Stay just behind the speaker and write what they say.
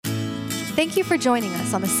Thank you for joining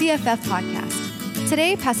us on the CFF podcast.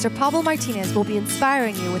 Today, Pastor Pablo Martinez will be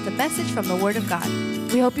inspiring you with a message from the Word of God.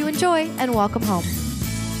 We hope you enjoy and welcome home.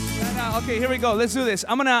 Okay, here we go. Let's do this.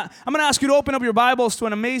 I'm gonna ask you to open up your Bibles to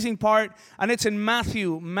an amazing part, and it's in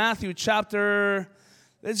Matthew chapter.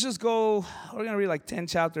 Let's just go. We're gonna read like 10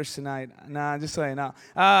 chapters tonight. Nah, just saying. No.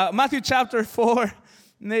 Matthew chapter 4,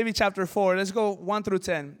 maybe chapter 4. Let's go 1 through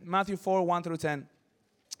 10. Matthew 4, 1 through 10.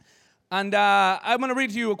 And I'm going to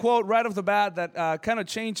read you a quote right off the bat that kind of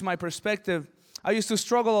changed my perspective. I used to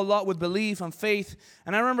struggle a lot with belief and faith.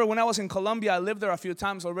 And I remember when I was in Colombia, I lived there a few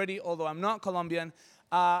times already, although I'm not Colombian.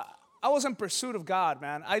 I was in pursuit of God,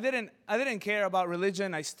 man. I didn't care about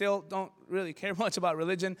religion. I still don't really care much about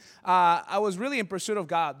religion. I was really in pursuit of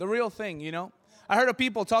God, the real thing, you know. I heard of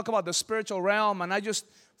people talk about the spiritual realm, and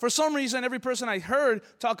for some reason, every person I heard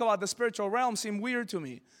talk about the spiritual realm seemed weird to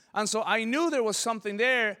me. And so I knew there was something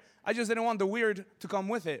there. I just didn't want the weird to come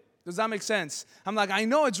with it. Does that make sense? I'm like, I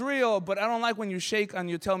know it's real, but I don't like when you shake and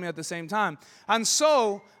you tell me at the same time. And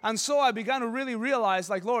so I began to really realize,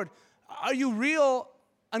 like, Lord, are you real?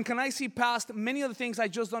 And can I see past many of the things I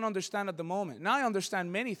just don't understand at the moment? Now I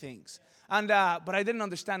understand many things. And but I didn't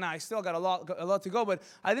understand. Now I still got a lot to go, but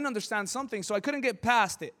I didn't understand something, so I couldn't get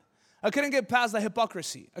past it. I couldn't get past the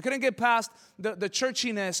hypocrisy. I couldn't get past the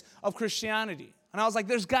churchiness of Christianity. And I was like,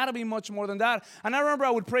 there's got to be much more than that. And I remember I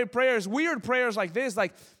would pray prayers, weird prayers like this,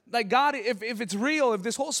 like God, if it's real, if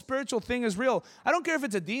this whole spiritual thing is real, I don't care if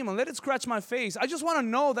it's a demon, let it scratch my face. I just want to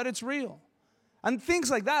know that it's real. And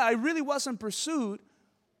things like that, I really was in pursuit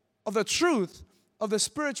of the truth of the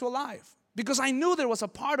spiritual life. Because I knew there was a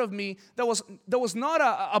part of me that was not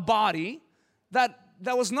a body, that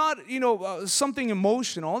was not, something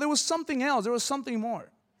emotional. There was something else. There was something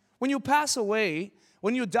more. When you pass away,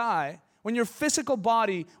 when you die, when your physical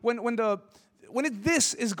body,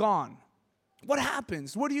 this is gone, what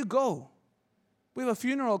happens? Where do you go? We have a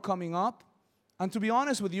funeral coming up, and to be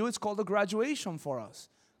honest with you, it's called a graduation for us.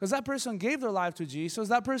 Because that person gave their life to Jesus.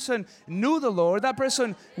 That person knew the Lord. That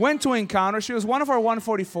person went to encounter. She was one of our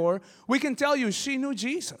 144. We can tell you she knew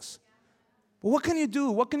Jesus. But what can you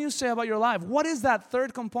do? What can you say about your life? What is that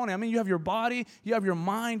third component? I mean, you have your body, you have your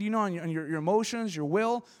mind, and your emotions, your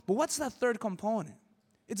will. But what's that third component?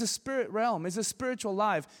 It's a spirit realm. It's a spiritual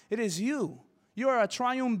life. It is you. You are a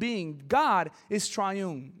triune being. God is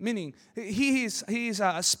triune, meaning He's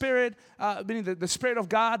a spirit, meaning the Spirit of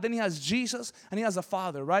God. Then He has Jesus, and He has the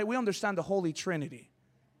Father, right? We understand the Holy Trinity.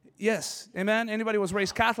 Yes, amen? Anybody was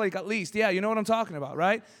raised Catholic at least? Yeah, you know what I'm talking about,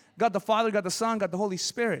 right? God the Father, God the Son, God the Holy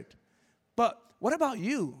Spirit. But what about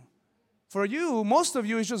you? For you, most of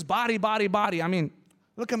you is just body, body, body. I mean,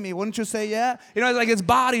 look at me, wouldn't you say yeah? It's like it's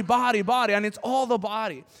body, body, body, and it's all the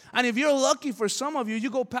body. And if you're lucky, for some of you, you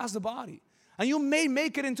go past the body. And you may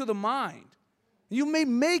make it into the mind. You may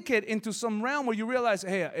make it into some realm where you realize,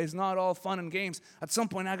 hey, it's not all fun and games. At some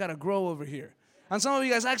point, I got to grow over here. And some of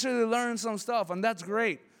you guys actually learn some stuff, and that's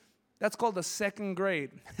great. That's called the second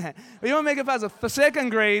grade. You want to make it past the second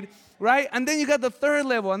grade, right? And then you got the third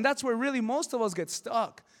level, and that's where really most of us get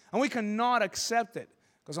stuck. And we cannot accept it.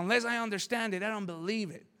 Because unless I understand it, I don't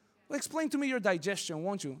believe it. Well, explain to me your digestion,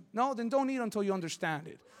 won't you? No, then don't eat until you understand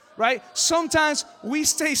it, right? Sometimes we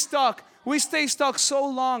stay stuck. We stay stuck so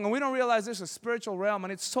long, and we don't realize there's a spiritual realm,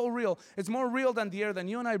 and it's so real. It's more real than the air that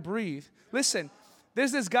you and I breathe. Listen,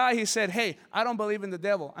 there's this guy, he said, hey, I don't believe in the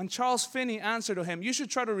devil. And Charles Finney answered to him, you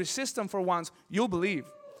should try to resist him for once. You'll believe.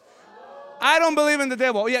 I don't believe in the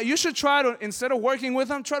devil. Yeah, you should try to, instead of working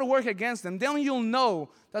with him, try to work against him. Then you'll know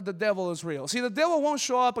that the devil is real. See, the devil won't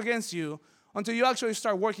show up against you until you actually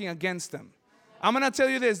start working against him. I'm going to tell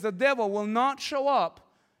you this. The devil will not show up.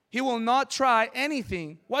 He will not try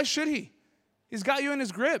anything. Why should he? He's got you in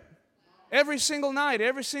his grip. Every single night,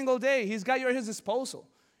 every single day, he's got you at his disposal.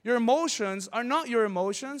 Your emotions are not your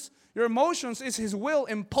emotions. Your emotions is his will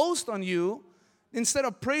imposed on you. Instead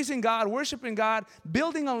of praising God, worshiping God,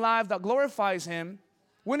 building a life that glorifies Him,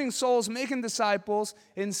 winning souls, making disciples,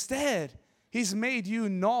 instead, He's made you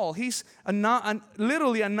null. He's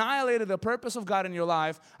literally annihilated the purpose of God in your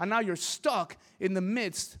life, and now you're stuck in the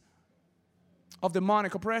midst of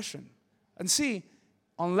demonic oppression. And see,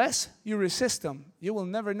 unless you resist Him, you will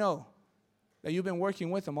never know that you've been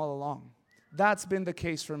working with Him all along. That's been the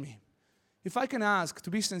case for me. If I can ask, to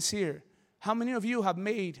be sincere, how many of you have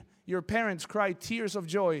made your parents cry tears of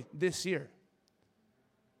joy this year?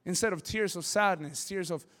 Instead of tears of sadness, tears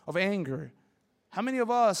of anger. How many of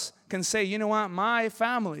us can say, you know what, my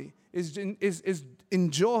family is in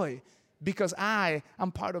joy because I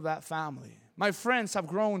am part of that family. My friends have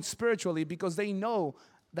grown spiritually because they know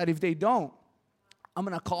that if they don't, I'm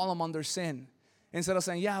going to call them on their sin. Instead of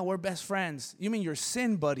saying, yeah, we're best friends. You mean you're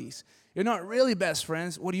sin buddies. You're not really best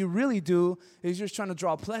friends. What you really do is you're just trying to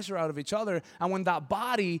draw pleasure out of each other. And when that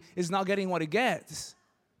body is not getting what it gets,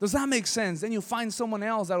 does that make sense? Then you find someone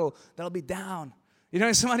else that'll be down. You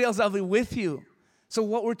know, somebody else that'll be with you. So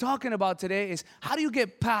what we're talking about today is how do you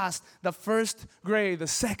get past the first grade, the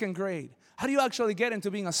second grade? How do you actually get into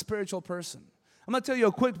being a spiritual person? I'm going to tell you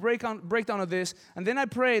a quick breakdown of this. And then I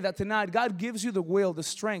pray that tonight God gives you the will, the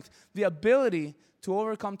strength, the ability to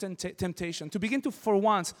overcome temptation, to begin to, for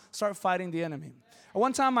once, start fighting the enemy.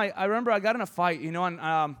 One time, I remember I got in a fight, you know,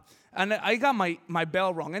 and I got my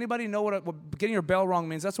bell wrong. Anybody know what getting your bell wrong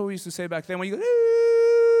means? That's what we used to say back then. When you go,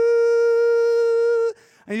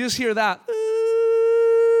 and you just hear that.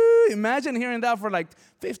 Imagine hearing that for like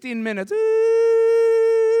 15 minutes.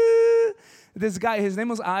 This guy, his name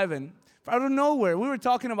was Ivan. Out of nowhere, we were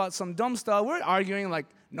talking about some dumb stuff. We were arguing like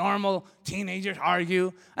normal teenagers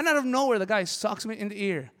argue. And out of nowhere, the guy sucks me in the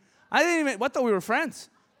ear. I thought we were friends.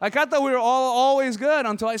 Like, I thought we were always good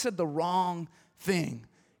until I said the wrong thing.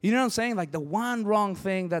 You know what I'm saying? Like the one wrong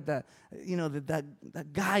thing that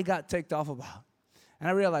guy got ticked off about. And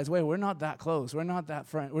I realized, wait, we're not that close. We're not that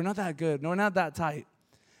friend. We're not that good. No, we're not that tight.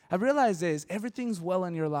 I realized this, everything's well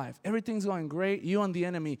in your life. Everything's going great, you and the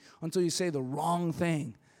enemy, until you say the wrong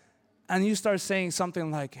thing. And you start saying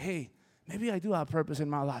something like, hey, maybe I do have purpose in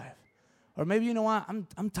my life. Or maybe, you know what,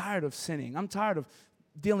 I'm tired of sinning. I'm tired of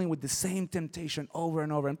dealing with the same temptation over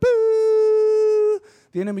and over. And boo!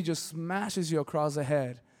 The enemy just smashes you across the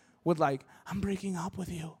head with like, I'm breaking up with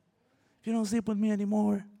you. If you don't sleep with me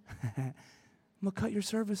anymore, I'm going to cut your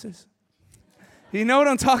services. You know what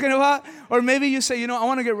I'm talking about? Or maybe you say, you know, I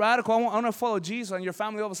want to get radical. I want to follow Jesus, and your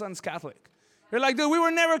family all of a sudden is Catholic. You're like, dude, we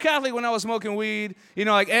were never Catholic when I was smoking weed, you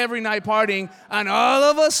know, like every night partying, and all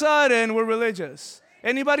of a sudden we're religious.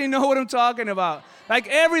 Anybody know what I'm talking about? Like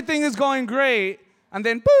everything is going great, and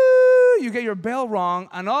then, boo, you get your bell wrong,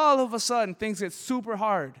 and all of a sudden things get super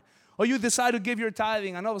hard. Or you decide to give your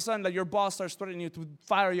tithing, and all of a sudden like, your boss starts threatening you to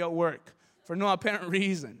fire you at work for no apparent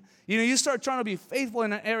reason. You know, you start trying to be faithful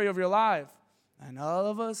in an area of your life. And all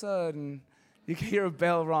of a sudden, you get your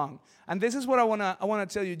bell wrong. And this is what I wanna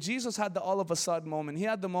tell you. Jesus had the all of a sudden moment. He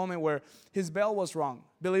had the moment where his bell was wrong,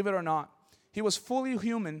 believe it or not. He was fully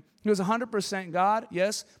human. He was 100% God,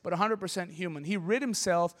 yes, but 100% human. He rid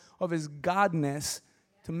himself of his godness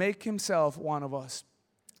to make himself one of us.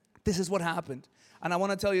 This is what happened. And I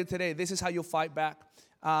want to tell you today, this is how you fight back.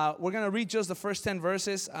 We're going to read just the first 10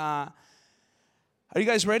 verses. Are you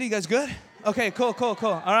guys ready? You guys good? Okay, cool.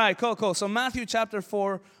 All right, cool. So Matthew chapter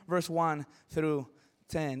 4, verse 1 through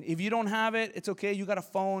 10. If you don't have it, it's okay. You got a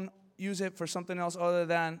phone. Use it for something else other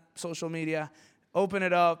than social media. Open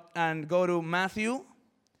it up and go to Matthew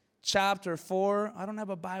chapter 4. I don't have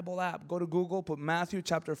a Bible app. Go to Google, put Matthew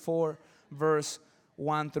chapter 4, verse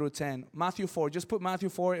 1 through 10. Matthew 4. Just put Matthew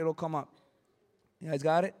 4. It'll come up. You guys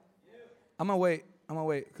got it? Yeah. I'm going to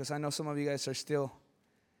wait because I know some of you guys are still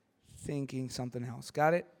thinking something else.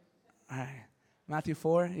 Got it? All right. Matthew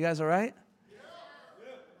 4. You guys all right? Yeah.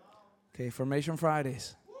 Okay, Formation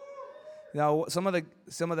Fridays. Now, some of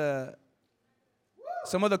the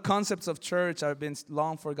concepts of church have been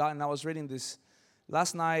long forgotten. I was reading this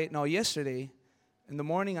yesterday in the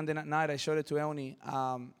morning, and then at night I showed it to Elni.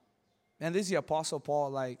 And this is the Apostle Paul,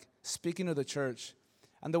 like, speaking to the church.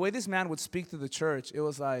 And the way this man would speak to the church, it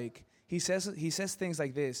was like, he says things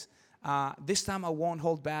like this. This time I won't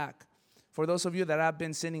hold back. For those of you that have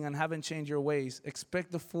been sinning and haven't changed your ways,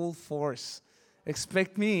 expect the full force.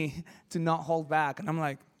 Expect me to not hold back. And I'm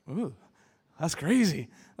like, ooh, that's crazy.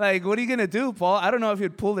 Like, what are you going to do, Paul? I don't know if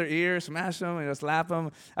he'd pull their ears, smash them, and slap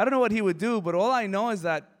them. I don't know what he would do, but all I know is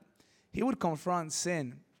that he would confront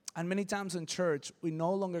sin. And many times in church, we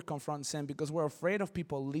no longer confront sin because we're afraid of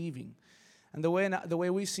people leaving. And the way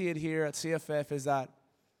we see it here at CFF is that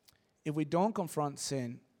if we don't confront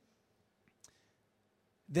sin,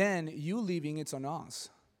 then you leaving, it's on us.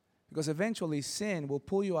 Because eventually sin will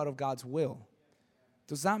pull you out of God's will.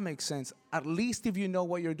 Does that make sense? At least if you know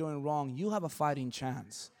what you're doing wrong, you have a fighting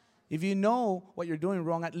chance. If you know what you're doing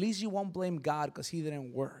wrong, at least you won't blame God because he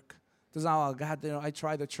didn't work. Does oh God, I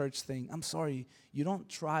tried the church thing. I'm sorry, you don't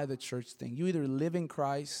try the church thing. You either live in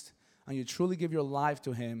Christ and you truly give your life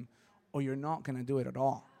to him, or you're not going to do it at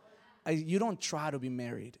all. You don't try to be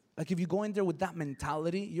married. Like if you go in there with that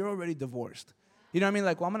mentality, you're already divorced. You know what I mean?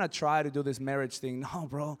 Like, well, I'm going to try to do this marriage thing. No,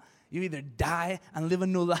 bro. You either die and live a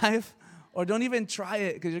new life, or don't even try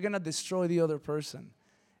it because you're going to destroy the other person.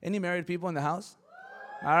 Any married people in the house?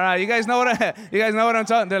 All right, you guys know what I'm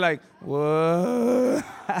talking. They're like, whoa.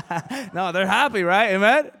 No, they're happy, right?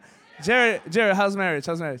 Amen? Jared, how's marriage?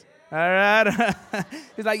 All right.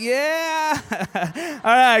 He's like, yeah.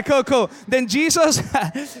 All right, cool. Then Jesus,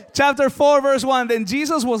 chapter 4, verse 1. Then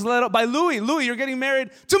Jesus was led up by Louis. Louis, you're getting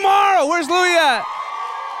married tomorrow. Where's Louis at?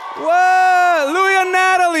 Whoa, Louis and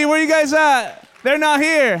Natalie, where you guys at? They're not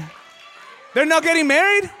here. They're not getting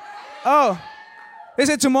married? Oh, is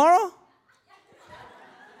it tomorrow?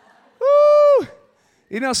 Woo!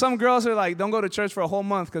 You know, some girls are like, don't go to church for a whole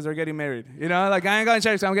month because they're getting married. You know, like, I ain't going to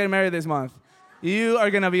church, so I'm getting married this month. You are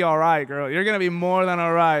going to be all right, girl. You're going to be more than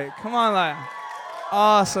all right. Come on, like,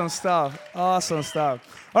 awesome stuff. Awesome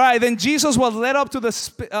stuff. All right, then Jesus was led up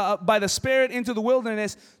to by the Spirit into the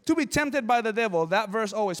wilderness to be tempted by the devil. That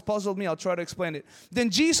verse always puzzled me. I'll try to explain it. Then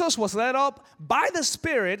Jesus was led up by the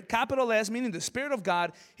Spirit, capital S, meaning the Spirit of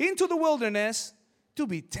God, into the wilderness to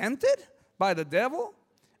be tempted by the devil.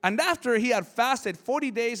 And after he had fasted 40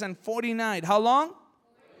 days and 40 nights, how long?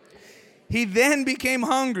 He then became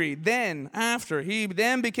hungry. He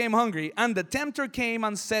became hungry. And the tempter came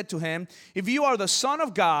and said to him, if you are the Son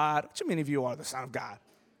of God, what do you mean if you are the Son of God?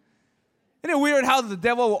 Isn't it weird how the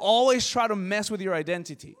devil will always try to mess with your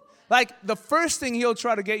identity? Like, the first thing he'll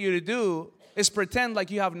try to get you to do is pretend like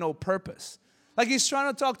you have no purpose. Like, he's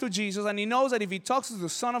trying to talk to Jesus, and he knows that if he talks to the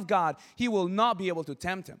Son of God, he will not be able to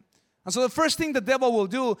tempt him. And so the first thing the devil will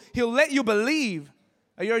do, he'll let you believe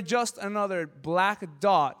that you're just another black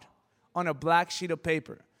dot on a black sheet of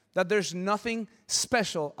paper, that there's nothing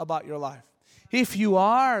special about your life. If you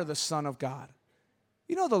are the Son of God,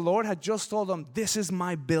 you know, the Lord had just told them, this is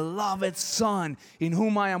my beloved Son in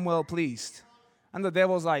whom I am well pleased. And the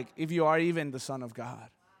devil's like, if you are even the Son of God.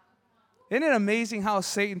 Isn't it amazing how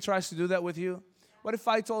Satan tries to do that with you? What if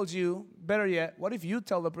I told you, better yet, what if you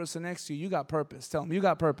tell the person next to you, you got purpose? Tell them, you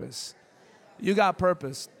got purpose. You got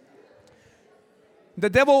purpose. The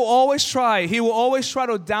devil will always try. He will always try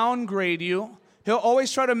to downgrade you. He'll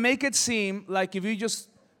always try to make it seem like if you just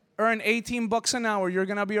earn $18 an hour, you're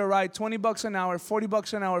going to be all right. $20 an hour,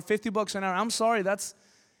 $40 an hour, $50 an hour. I'm sorry,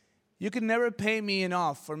 you can never pay me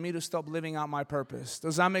enough for me to stop living out my purpose.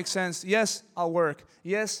 Does that make sense? Yes, I'll work.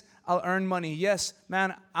 Yes, I'll earn money. Yes,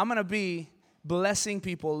 man, I'm going to be blessing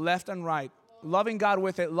people left and right, loving God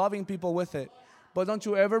with it, loving people with it. But don't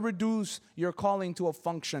you ever reduce your calling to a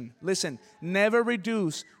function. Listen, never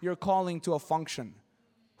reduce your calling to a function.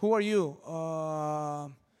 Who are you?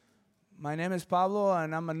 My name is Pablo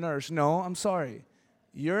and I'm a nurse. No, I'm sorry.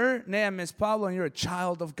 Your name is Pablo and you're a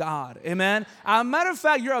child of God. Amen. As a matter of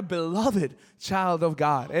fact, you're a beloved child of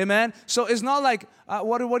God. Amen. So it's not like,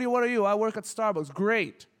 what are you? I work at Starbucks.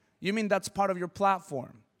 Great. You mean that's part of your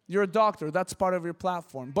platform. You're a doctor. That's part of your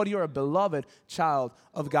platform. But you're a beloved child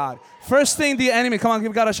of God. First thing the enemy, come on,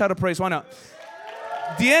 give God a shout of praise. Why not?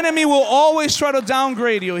 The enemy will always try to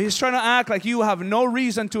downgrade you. He's trying to act like you have no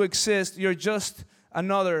reason to exist. You're just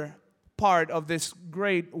another part of this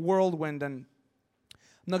great whirlwind. And I'm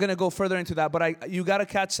not going to go further into that, but you got to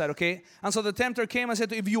catch that, okay? And so the tempter came and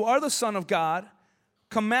said, if you are the Son of God,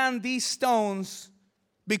 command these stones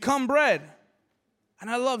become bread. And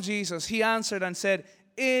I love Jesus. He answered and said,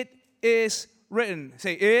 it is written.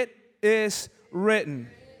 Say, it is written.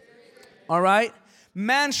 All right?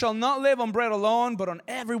 Man shall not live on bread alone, but on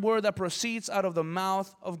every word that proceeds out of the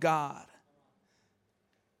mouth of God.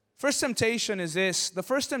 First temptation is this. The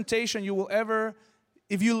first temptation you will ever,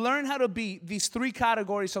 if you learn how to beat these three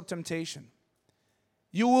categories of temptation,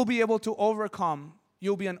 you will be able to overcome.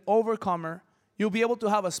 You'll be an overcomer. You'll be able to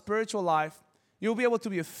have a spiritual life. You'll be able to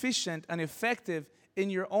be efficient and effective in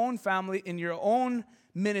your own family, in your own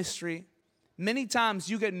ministry. Many times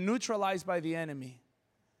you get neutralized by the enemy.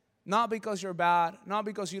 Not because you're bad, not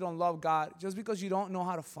because you don't love God, just because you don't know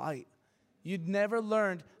how to fight. You'd never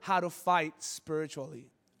learned how to fight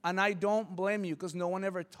spiritually. And I don't blame you because no one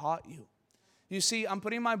ever taught you. You see, I'm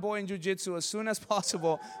putting my boy in jiu-jitsu as soon as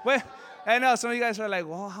possible. Wait, I know some of you guys are like,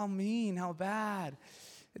 well, how mean, how bad.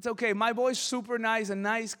 It's okay. My boy's super nice, a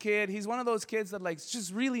nice kid. He's one of those kids that like, it's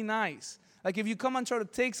just really nice. Like if you come and try to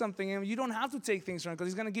take something, and you don't have to take things from him because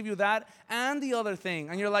he's going to give you that and the other thing.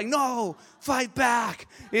 And you're like, no, fight back.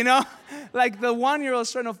 You know? Like the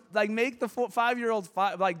 1-year-old's trying to like make the 5-year-old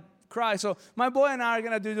like cry. So my boy and I are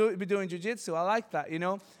going to be doing jiu-jitsu. I like that, you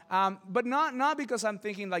know? But not because I'm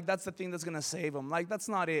thinking like that's the thing that's going to save him. Like that's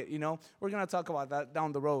not it, you know? We're going to talk about that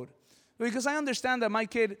down the road. Because I understand that my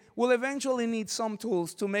kid will eventually need some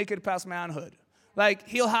tools to make it past manhood. Like,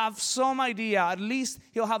 he'll have some idea, at least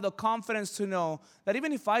he'll have the confidence to know that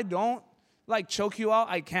even if I don't, like, choke you out,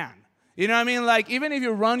 I can. You know what I mean? Like, even if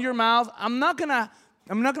you run your mouth, I'm not gonna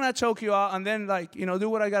choke you out and then, like, you know, do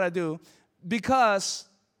what I gotta do because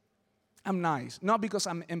I'm nice. Not because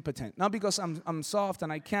I'm impotent. Not because I'm soft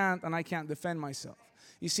and I can't defend myself.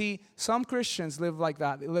 You see, some Christians live like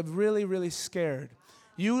that. They live really, really scared.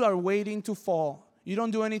 You are waiting to fall. You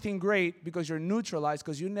don't do anything great because you're neutralized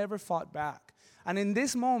because you never fought back. And in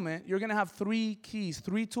this moment, you're going to have 3 keys,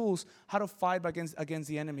 3 tools how to fight against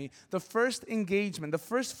the enemy. The first engagement, the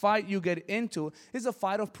first fight you get into is a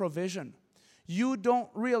fight of provision. You don't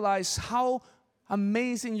realize how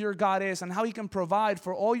amazing your God is and how He can provide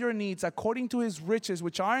for all your needs according to His riches,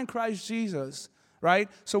 which are in Christ Jesus. Right?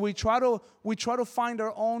 So we try to find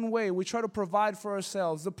our own way. We try to provide for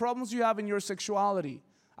ourselves. The problems you have in your sexuality,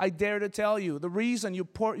 I dare to tell you, the reason you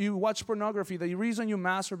watch pornography, the reason you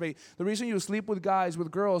masturbate, the reason you sleep with guys, with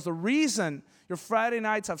girls, the reason your Friday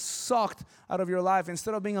nights have sucked out of your life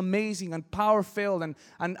instead of being amazing and power-filled and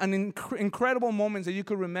incredible moments that you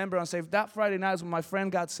could remember and say, that Friday night is when my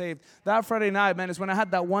friend got saved. That Friday night, man, is when I had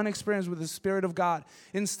that one experience with the Spirit of God.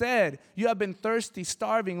 Instead, you have been thirsty,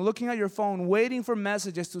 starving, looking at your phone, waiting for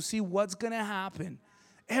messages to see what's going to happen.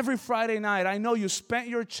 Every Friday night, I know you spent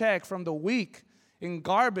your check from the week in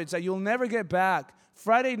garbage that you'll never get back.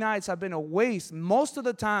 Friday nights have been a waste most of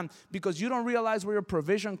the time because you don't realize where your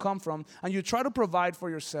provision comes from and you try to provide for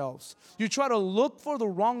yourselves. You try to look for the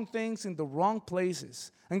wrong things in the wrong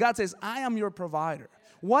places. And God says, I am your provider.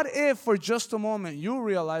 What if for just a moment you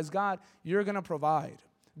realize, God, you're going to provide.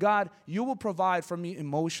 God, you will provide for me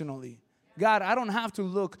emotionally. God, I don't have to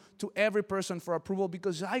look to every person for approval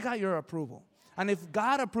because I got your approval. And if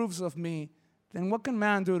God approves of me, then what can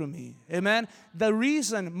man do to me? Amen? The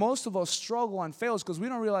reason most of us struggle and fail is because we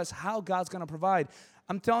don't realize how God's going to provide.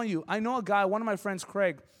 I'm telling you, I know a guy, one of my friends,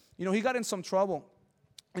 Craig, he got in some trouble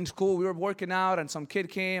in school. We were working out and some kid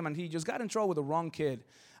came and he just got in trouble with the wrong kid.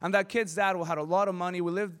 And that kid's dad had a lot of money.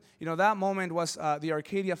 We lived, that moment was the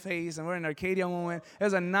Arcadia phase, and we're in Arcadia moment. It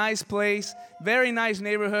was a nice place, very nice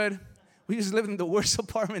neighborhood. We just lived in the worst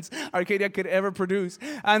apartments Arcadia could ever produce.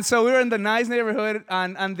 And so we were in the nice neighborhood,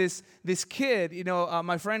 and this kid,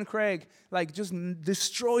 my friend Craig, just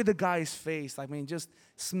destroyed the guy's face. Just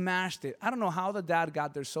smashed it. I don't know how the dad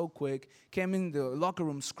got there so quick, came in the locker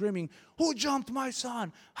room screaming, who jumped my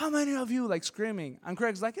son? How many of you? Screaming. And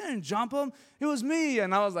Craig's like, I didn't jump him. It was me.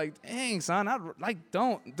 And I was like, dang, son,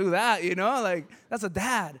 don't do that, that's a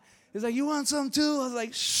dad. He's like, you want some too? I was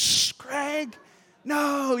like, shh, Craig.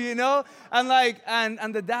 No,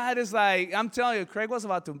 and the dad is like, I'm telling you, Craig was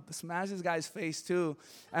about to smash this guy's face too.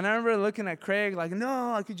 And I remember looking at Craig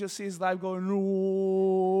no, I could just see his life going,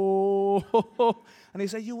 no. And he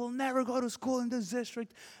said, you will never go to school in this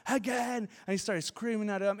district again. And he started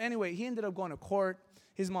screaming at him. Anyway, he ended up going to court.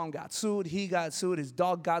 His mom got sued. He got sued. His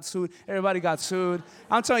dog got sued. Everybody got sued.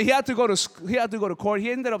 I'm telling you, he had to go to court.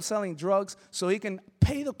 He ended up selling drugs so he can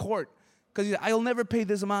pay the court. Because I'll never pay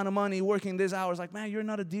this amount of money working these hours. Man, you're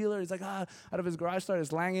not a dealer. He's out of his garage started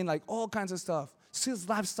slanging, all kinds of stuff. So his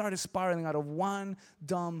life started spiraling out of one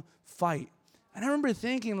dumb fight. And I remember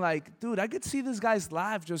thinking, dude, I could see this guy's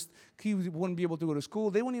life he wouldn't be able to go to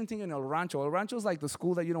school. They wouldn't even think in El Rancho. El Rancho is the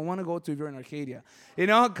school that you don't want to go to if you're in Arcadia.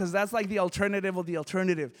 Because that's the alternative of the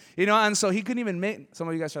alternative. And so he couldn't even make, some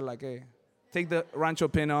of you guys are like, hey, take the Rancho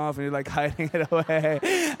pin off, and you're hiding it away.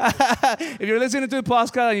 If you're listening to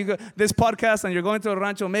this podcast and you're going to a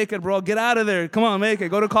Rancho, make it, bro. Get out of there. Come on, make it.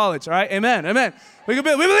 Go to college. All right, amen, amen. We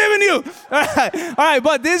believe in you. All right.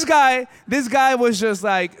 But this guy was just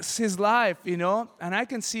his life, and I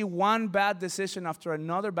can see one bad decision after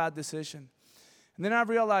another bad decision, and then I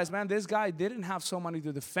realized, man, this guy didn't have somebody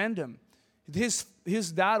to defend him.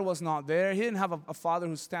 His dad was not there. He didn't have a father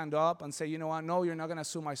who stand up and say, you know what, no, you're not going to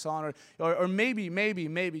sue my son. Or maybe,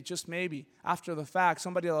 just maybe, after the fact,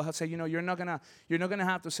 somebody will say, you're not going to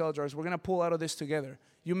have to sell drugs. We're going to pull out of this together.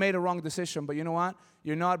 You made a wrong decision, but you know what?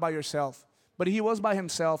 You're not by yourself. But he was by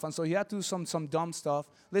himself, and so he had to do some dumb stuff.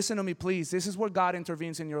 Listen to me, please. This is where God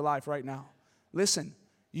intervenes in your life right now. Listen,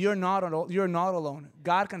 you're not alone.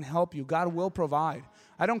 God can help you. God will provide.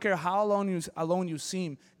 I don't care how alone you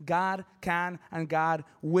seem. God can and God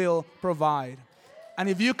will provide. And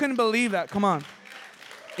if you can believe that, come on.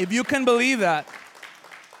 If you can believe that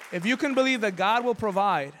God will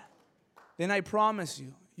provide, then I promise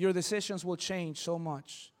you, your decisions will change so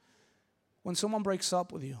much. When someone breaks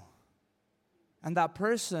up with you, and that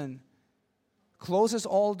person closes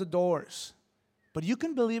all the doors, but you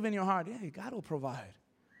can believe in your heart, hey, God will provide.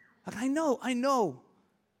 I know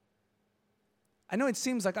it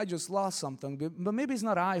seems like I just lost something, but maybe it's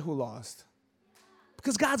not I who lost.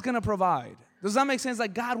 Because God's going to provide. Does that make sense?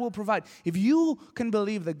 God will provide. If you can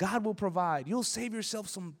believe that God will provide, you'll save yourself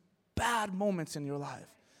some bad moments in your life.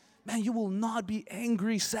 Man, you will not be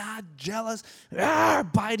angry, sad, jealous,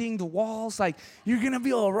 biting the walls. You're going to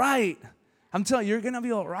be all right. I'm telling you, you're going to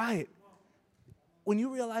be all right. When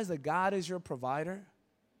you realize that God is your provider,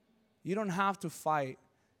 You don't have to fight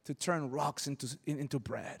to turn rocks into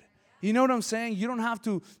bread. You know what I'm saying? You don't have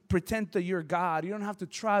to pretend that you're God. You don't have to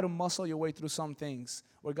try to muscle your way through some things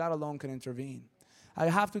where God alone can intervene. I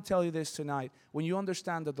have to tell you this tonight. When you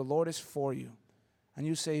understand that the Lord is for you, and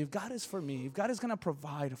you say, if God is for me, if God is going to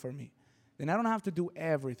provide for me, then I don't have to do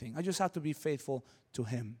everything. I just have to be faithful to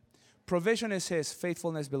Him. Provision is His.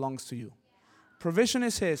 Faithfulness belongs to you. Provision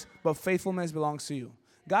is His, but faithfulness belongs to you.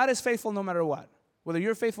 God is faithful no matter what. Whether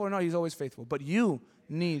you're faithful or not, He's always faithful. But you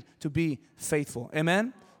need to be faithful.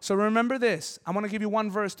 Amen? So remember this. I'm going to give you one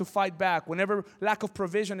verse to fight back. Whenever lack of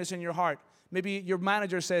provision is in your heart, maybe your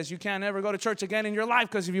manager says you can't ever go to church again in your life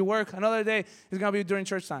because if you work another day, it's going to be during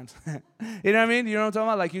church times. You know what I mean? You know what I'm talking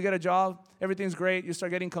about? Like you get a job, everything's great, you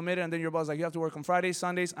start getting committed, and then your boss is like, you have to work on Fridays,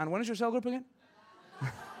 Sundays, and when is your cell group again?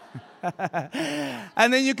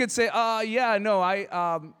 And then you could say,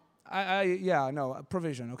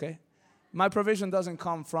 provision, okay? My provision doesn't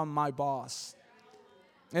come from my boss.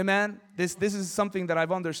 Amen? This is something that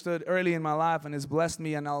I've understood early in my life and has blessed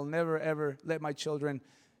me, and I'll never, ever let my children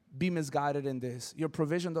be misguided in this. Your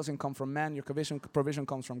provision doesn't come from man. Your provision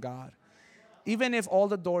comes from God. Even if all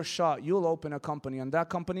the doors shut, you'll open a company, and that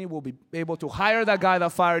company will be able to hire that guy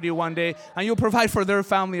that fired you one day, and you'll provide for their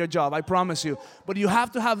family a job. I promise you. But you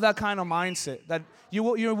have to have that kind of mindset that you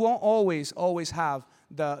won't always have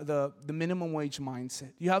the minimum wage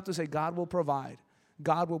mindset. You have to say, God will provide.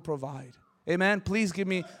 God will provide. Amen? Please give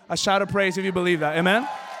me a shout of praise if you believe that. Amen?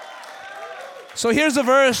 So here's the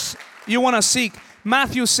verse you want to seek.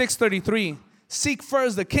 Matthew 6:33. Seek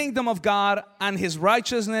first the kingdom of God and His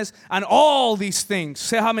righteousness, and all these things.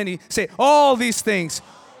 Say how many? Say all these things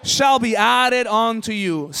shall be added unto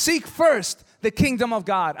you. Seek first the kingdom of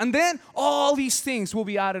God, and then all these things will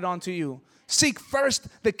be added unto you. Seek first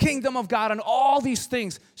the kingdom of God, and all these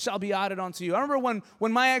things shall be added unto you. I remember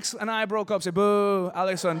when my ex and I broke up, say, boo,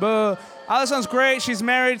 Alison, boo. Alison's great. She's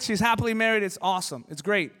married. She's happily married. It's awesome. It's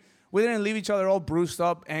great. We didn't leave each other all bruised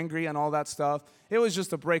up, angry, and all that stuff. It was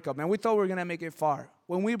just a breakup, man. We thought we were going to make it far.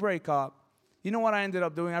 When we break up, you know what I ended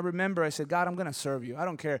up doing? I remember I said, God, I'm going to serve you. I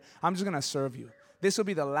don't care. I'm just going to serve you. This will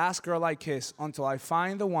be the last girl I kiss until I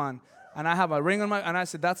find the one, and I have a ring on my, and I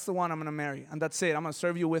said, that's the one I'm going to marry, and that's it. I'm going to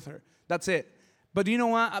serve you with her. That's it. But you know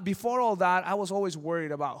what? Before all that, I was always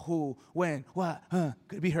worried about who, when, what,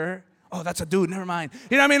 could it be her? Oh, that's a dude. Never mind.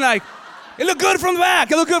 You know what I mean? Like, it looked good from the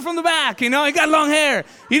back. It looked good from the back. You know, he got long hair.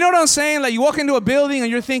 You know what I'm saying? Like, you walk into a building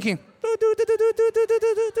and you're thinking,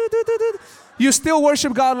 you still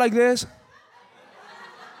worship God like this?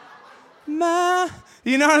 Nah.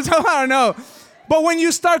 You know what I'm talking about? I don't know. But when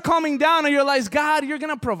you start calming down and you realize, God, you're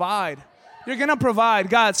going to provide. You're going to provide.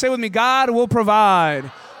 God, say with me, God will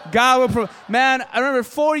provide. God will provide. Man, I remember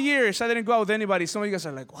 4 years I didn't go out with anybody. Some of you guys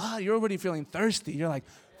are like, wow, you're already feeling thirsty. You're like,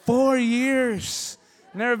 4 years.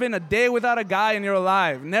 Never been a day without a guy in your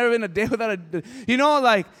life. Never been a day without a, you know,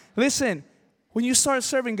 like, listen, when you start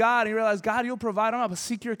serving God and you realize, God, you'll provide, but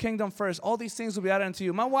seek your kingdom first. All these things will be added unto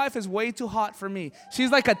you. My wife is way too hot for me.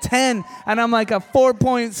 She's like a 10, and I'm like a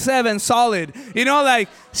 4.7 solid. You know, like,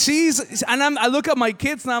 I look at my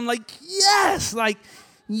kids, and I'm like, yes.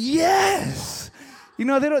 You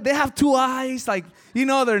know, they have 2 eyes, like, you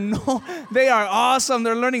know, they are awesome.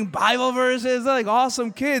 They're learning Bible verses. They're like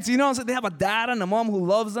awesome kids. You know, so they have a dad and a mom who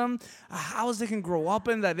loves them. A house they can grow up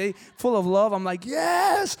in that they full of love. I'm like,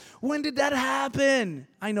 yes. When did that happen?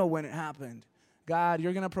 I know when it happened. God,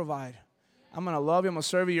 you're going to provide. I'm going to love you. I'm going to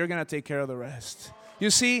serve you. You're going to take care of the rest. You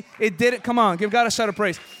see, it didn't. Come on, give God a shout of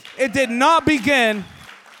praise. It did not begin.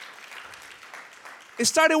 It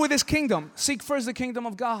started with His kingdom. Seek first the kingdom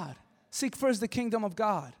of God. Seek first the kingdom of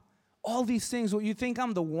God. All these things, you think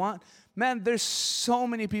I'm the one? Man, there's so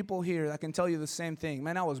many people here that can tell you the same thing.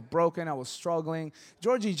 Man, I was broken. I was struggling.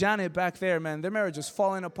 Georgie Janet back there, man, their marriage is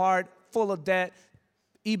falling apart, full of debt,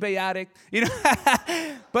 eBay addict. You know,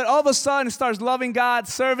 but all of a sudden starts loving God,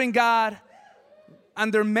 serving God,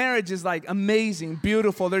 and their marriage is like amazing,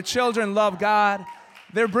 beautiful. Their children love God.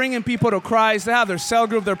 They're bringing people to Christ. They have their cell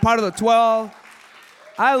group. They're part of the 12.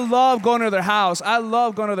 I love going to their house. I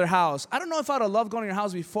don't know if I'd have loved going to your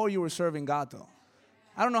house before you were serving God, though.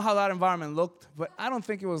 I don't know how that environment looked, but I don't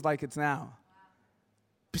think it was like it's now.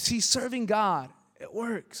 But see, serving God, it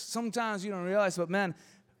works. Sometimes you don't realize, but man,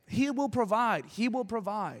 He will provide. He will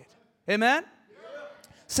provide. Amen? Yeah.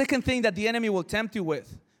 Second thing that the enemy will tempt you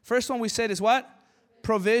with. First one we said is what?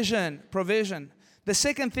 Provision. The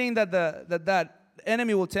second thing that that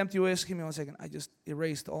enemy will tempt you with, give me 1 second. I just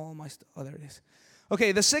erased all my stuff. Oh, there it is.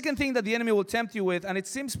 Okay, the second thing that the enemy will tempt you with, and it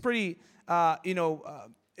seems pretty,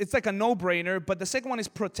 it's like a no-brainer, but the second one is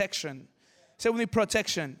protection. Say with me,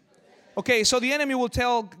 protection. Okay, so the enemy will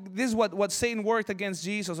tell, this is what Satan worked against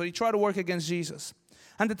Jesus, or he tried to work against Jesus.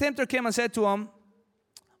 And the tempter came and said to him,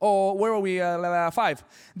 where were we? 5.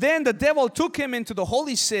 Then the devil took him into the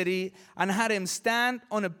holy city and had him stand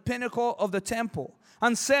on a pinnacle of the temple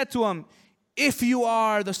and said to him, if you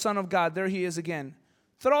are the Son of God, there he is again,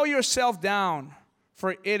 throw yourself down,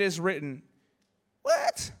 for it is written.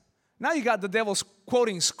 What? Now you got the devil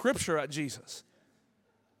quoting scripture at Jesus.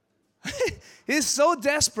 He's so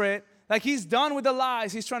desperate, like he's done with the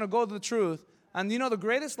lies. He's trying to go to the truth. And you know, the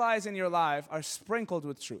greatest lies in your life are sprinkled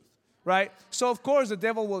with truth, right? So of course the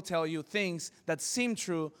devil will tell you things that seem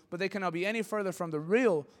true, but they cannot be any further from the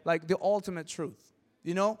real, like the ultimate truth,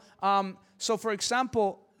 you know? So for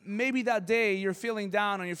example, maybe that day you're feeling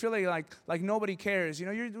down and you're feeling like nobody cares. You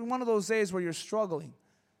know, you're one of those days where you're struggling.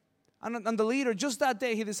 And the leader, just that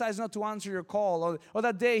day, he decides not to answer your call. Or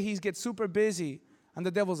that day, he gets super busy. And the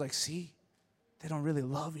devil's like, see, they don't really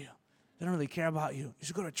love you. They don't really care about you. You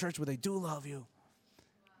should go to church where they do love you.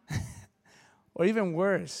 Or even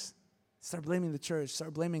worse, start blaming the church,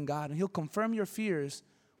 start blaming God. And he'll confirm your fears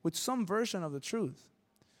with some version of the truth.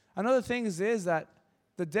 Another thing is that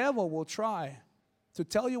the devil will try to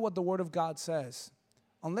tell you what the Word of God says.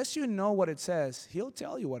 Unless you know what it says, he'll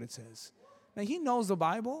tell you what it says. Now, he knows the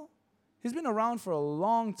Bible. He's been around for a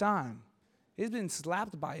long time. He's been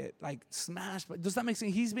slapped by it, like smashed. But does that make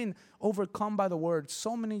sense? He's been overcome by the Word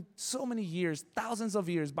so many years, thousands of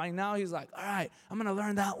years. By now, he's like, all right, I'm going to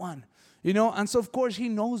learn that one. You know, and so, of course, he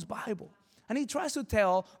knows Bible. And he tries to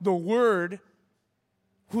tell the Word,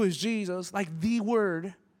 who is Jesus, like the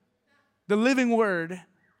Word, the living Word,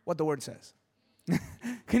 what the Word says.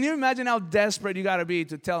 Can you imagine how desperate you got to be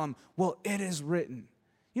to tell him, well, it is written.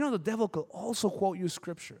 You know, the devil could also quote you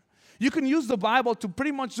scripture. You can use the Bible to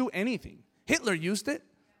pretty much do anything. Hitler used it.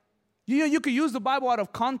 You could use the Bible out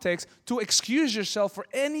of context to excuse yourself for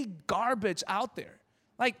any garbage out there.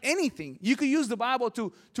 Like anything. You could use the Bible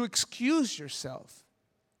to excuse yourself.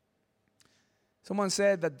 Someone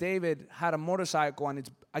said that David had a motorcycle, and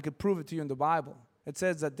I could prove it to you in the Bible. It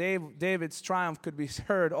says that David's triumph could be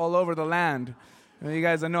heard all over the land. You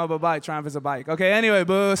guys know about bike. Triumph is a bike. Okay, anyway,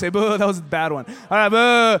 boo. Say boo. That was a bad one. All right,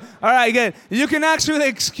 boo. All right, good. You can actually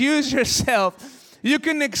excuse yourself. You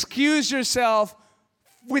can excuse yourself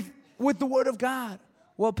with the Word of God.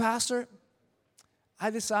 Well, Pastor,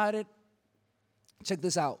 I decided, check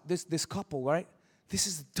this out. This couple, right? This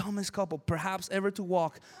is the dumbest couple perhaps ever to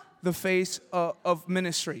walk the face of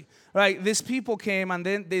ministry, right? These people came and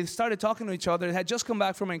then they started talking to each other. They had just come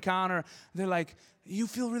back from an encounter. They're like, I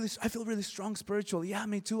feel really strong spiritually. Yeah,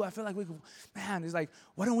 me too. I feel like man, it's like,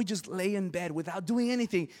 why don't we just lay in bed without doing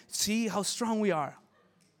anything? See how strong we are.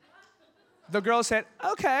 The girl said,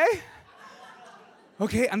 okay.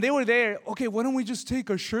 Okay, and they were there. Okay, why don't we just take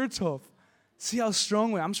our shirts off? See how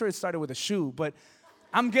strong we are. I'm sure it started with a shoe, but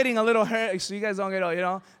I'm getting a little hurt, so you guys don't get it, you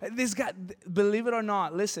know. This guy, believe it or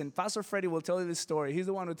not, listen, Pastor Freddie will tell you this story. He's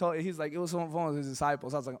the one who told you. He's like, it was one of his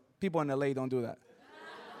disciples. I was like, people in LA don't do that.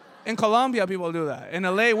 In Colombia, people do that. In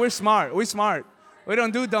LA, we're smart. We're smart. We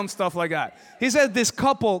don't do dumb stuff like that. He said this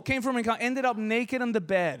couple came from encounter, ended up naked on the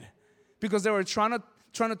bed because they were trying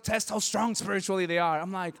to test how strong spiritually they are.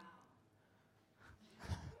 I'm like,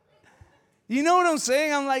 you know what I'm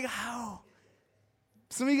saying? I'm like, how?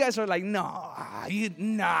 Some of you guys are like,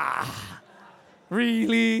 nah,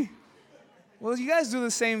 really? Well, you guys do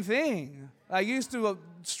the same thing. I used to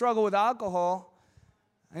struggle with alcohol.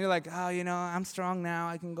 And you're like, oh, you know, I'm strong now.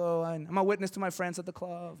 I can go. I'm a witness to my friends at the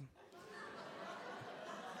club.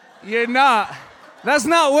 You're not. That's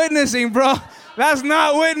not witnessing, bro. That's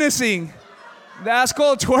not witnessing. That's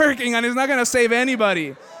called twerking, and it's not going to save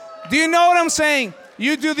anybody. Do you know what I'm saying?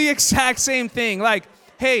 You do the exact same thing. Like,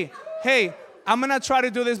 hey, I'm going to try to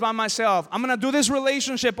do this by myself. I'm going to do this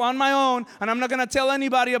relationship on my own, and I'm not going to tell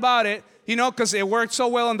anybody about it, you know, because it worked so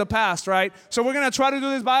well in the past, right? So we're going to try to do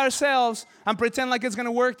this by ourselves and pretend like it's going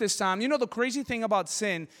to work this time. You know, the crazy thing about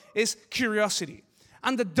sin is curiosity.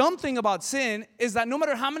 And the dumb thing about sin is that no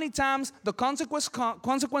matter how many times the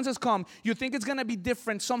consequences come, you think it's going to be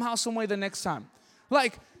different somehow, some way the next time.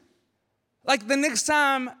 Like the next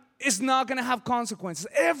time is not going to have consequences.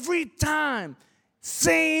 Every time,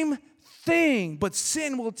 same thing. But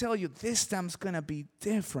sin will tell you this time's going to be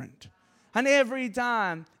different. And every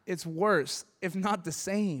time, it's worse, if not the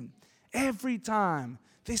same. Every time,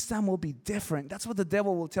 this time will be different. That's what the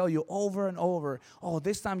devil will tell you over and over. Oh,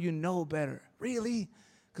 this time you know better. Really?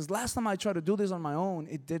 Because last time I tried to do this on my own,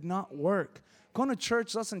 it did not work. Going to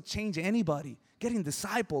church doesn't change anybody. Getting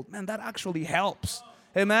discipled, man, that actually helps.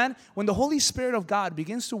 Amen? When the Holy Spirit of God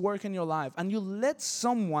begins to work in your life and you let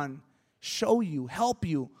someone show you, help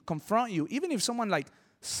you, confront you, even if someone like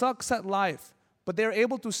sucks at life, but they're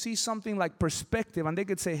able to see something like perspective, and they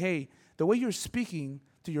could say, hey, the way you're speaking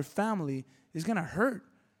to your family is going to hurt.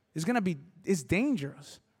 It's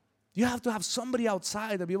dangerous. You have to have somebody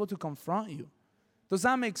outside to be able to confront you. Does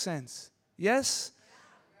that make sense? Yes?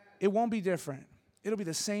 It won't be different. It'll be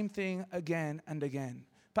the same thing again and again.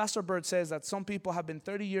 Pastor Bert says that some people have been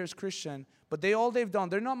 30 years Christian, but all they've done,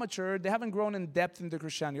 they're not matured, they haven't grown in depth into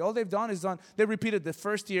Christianity. All they've done is they repeated the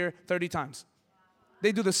first year 30 times.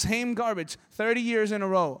 They do the same garbage 30 years in a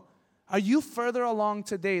row. Are you further along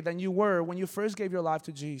today than you were when you first gave your life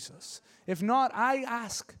to Jesus? If not, I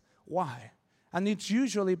ask why. And it's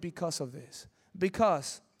usually because of this.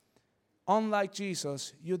 Because, unlike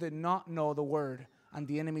Jesus, you did not know the Word, and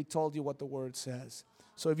the enemy told you what the Word says.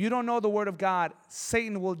 So if you don't know the Word of God,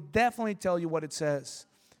 Satan will definitely tell you what it says.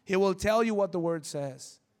 He will tell you what the Word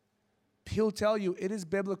says. He'll tell you it is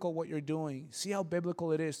biblical what you're doing. See how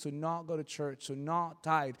biblical it is to not go to church, to not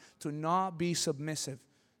tithe, to not be submissive,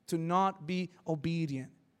 to not be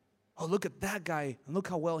obedient. Oh, look at that guy, and look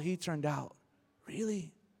how well he turned out.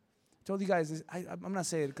 Really? I told you guys this, I'm not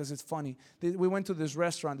saying it because it's funny. We went to this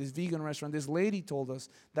restaurant, this vegan restaurant. This lady told us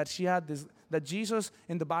that that Jesus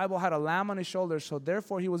in the Bible had a lamb on his shoulder, so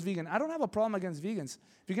therefore he was vegan. I don't have a problem against vegans.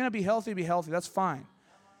 If you're going to be healthy, that's fine.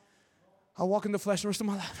 I'll walk in the flesh the rest of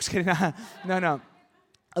my life. Just kidding. No.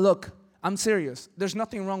 Look, I'm serious. There's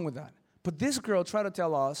nothing wrong with that. But this girl tried to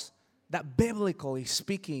tell us that biblically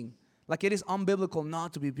speaking, like it is unbiblical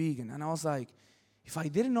not to be vegan. And I was like, if I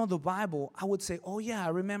didn't know the Bible, I would say, oh yeah, I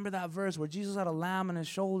remember that verse where Jesus had a lamb on his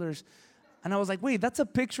shoulders. And I was like, wait, that's a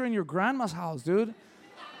picture in your grandma's house, dude.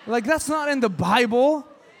 Like, that's not in the Bible.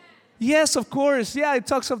 Yes, of course. Yeah, it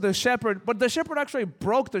talks of the shepherd. But the shepherd actually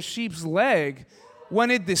broke the sheep's leg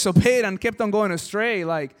when it disobeyed and kept on going astray.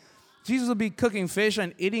 Like, Jesus would be cooking fish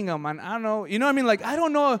and eating them. And I don't know. You know what I mean? Like, I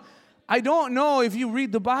don't know if you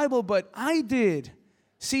read the Bible, but I did.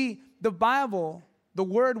 See, the Bible, the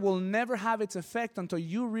Word will never have its effect until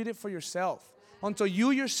you read it for yourself. Until you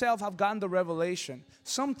yourself have gotten the revelation.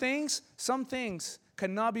 Some things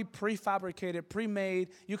cannot be prefabricated, pre-made.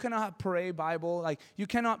 You cannot have puree Bible. Like, you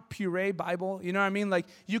cannot puree Bible. You know what I mean? Like,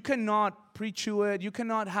 you cannot pre-chew it. You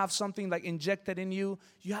cannot have something like injected in you.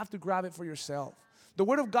 You have to grab it for yourself. The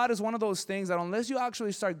Word of God is one of those things that unless you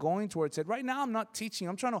actually start going towards it, right now I'm not teaching.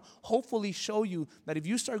 I'm trying to hopefully show you that if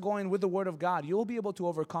you start going with the Word of God, you'll be able to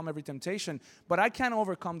overcome every temptation. But I can't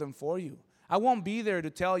overcome them for you. I won't be there to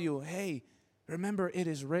tell you, hey, remember it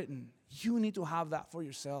is written. You need to have that for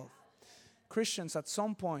yourself. Christians, at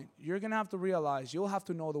some point, you're going to have to realize you'll have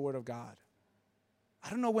to know the Word of God. I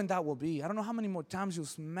don't know when that will be. I don't know how many more times you'll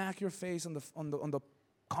smack your face on the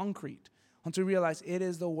concrete until you realize it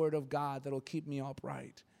is the Word of God that will keep me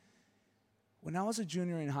upright. When I was a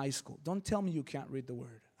junior in high school, don't tell me you can't read the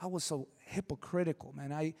Word. I was so hypocritical,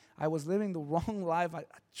 man. I was living the wrong life.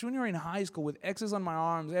 Junior in high school with X's on my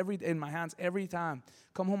arms, in my hands every time.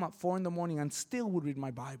 Come home at 4 a.m. and still would read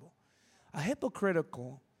my Bible. A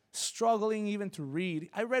hypocritical, struggling even to read.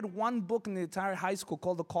 I read one book in the entire high school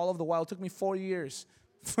called The Call of the Wild. It took me 4 years.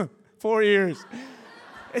 4 years.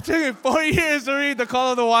 It took me 4 years to read The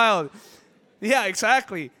Call of the Wild. Yeah,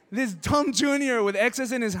 exactly. This dumb junior with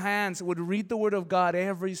X's in his hands would read the Word of God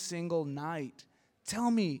every single night.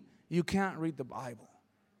 Tell me you can't read the Bible.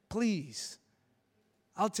 Please.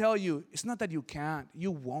 I'll tell you, it's not that you can't.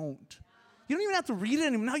 You won't. You don't even have to read it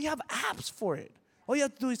anymore. Now you have apps for it. All you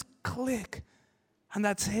have to do is click. And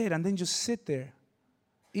that's it. And then just sit there.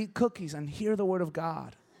 Eat cookies and hear the Word of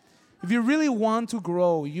God. If you really want to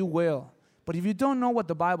grow, you will. But if you don't know what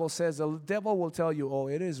the Bible says, the devil will tell you, oh,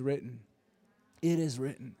 it is written. It is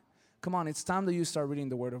written. Come on, it's time that you start reading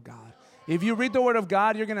the Word of God. If you read the Word of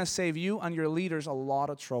God, you're going to save you and your leaders a lot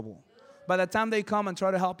of trouble. By the time they come and try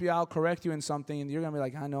to help you out, correct you in something, and you're going to be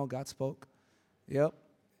like, I know, God spoke. Yep,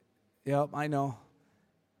 I know.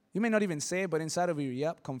 You may not even say it, but inside of you,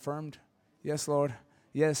 yep, confirmed. Yes, Lord.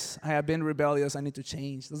 Yes, I have been rebellious. I need to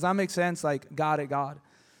change. Does that make sense? Like, got it, God.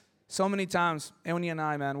 So many times, Ewnie and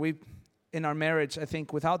I, man, in our marriage, I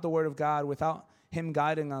think without the Word of God, without Him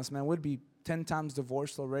guiding us, man, we'd be 10 times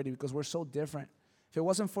divorced already because we're so different. If it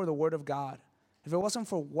wasn't for the Word of God, if it wasn't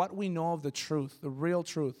for what we know of the truth, the real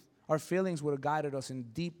truth, our feelings would have guided us in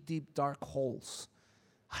deep, deep, dark holes.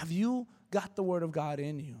 Have you got the Word of God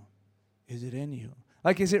in you? Is it in you?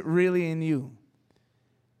 Like, is it really in you?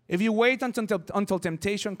 If you wait until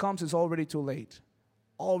temptation comes, it's already too late.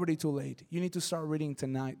 Already too late. You need to start reading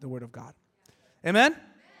tonight the Word of God. Amen?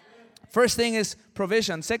 First thing is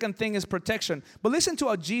provision. Second thing is protection. But listen to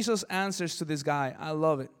how Jesus answers to this guy. I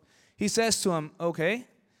love it. He says to him, okay.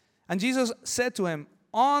 And Jesus said to him,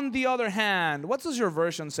 on the other hand, what does your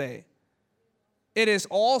version say? It is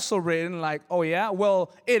also written, like, oh yeah?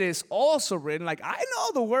 Well, it is also written, like, I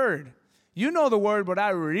know the word. You know the word, but I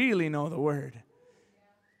really know the word.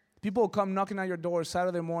 People will come knocking at your door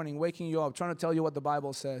Saturday morning, waking you up, trying to tell you what the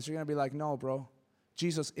Bible says. You're going to be like, no, bro.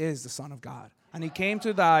 Jesus is the Son of God. And he came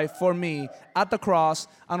to die for me at the cross.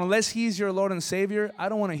 And unless he's your Lord and Savior, I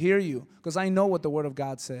don't want to hear you, because I know what the Word of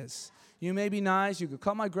God says. You may be nice. You could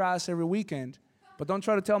cut my grass every weekend. But don't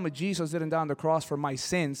try to tell me Jesus didn't die on the cross for my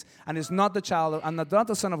sins and is not the child and not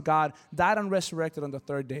the Son of God, died and resurrected on the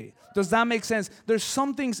third day. Does that make sense? There's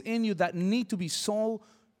some things in you that need to be so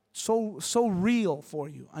real for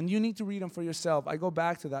you, and you need to read them for yourself. I go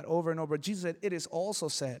back to that over and over. Jesus said, it is also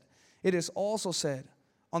said. It is also said.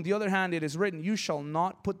 On the other hand, it is written, you shall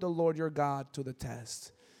not put the Lord your God to the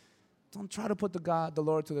test. Don't try to put the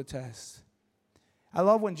Lord to the test. I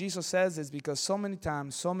love when Jesus says this, because so many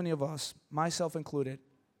times, so many of us, myself included,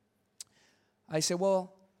 I say,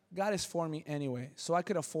 well, God is for me anyway, so I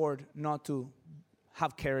could afford not to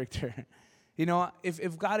have character. You know,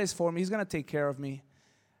 if God is for me, he's going to take care of me.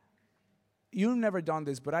 You've never done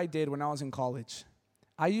this, but I did when I was in college.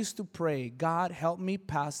 I used to pray, God, help me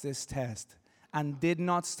pass this test, and did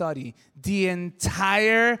not study the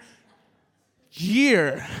entire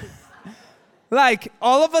year. Like,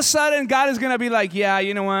 all of a sudden, God is going to be like, yeah,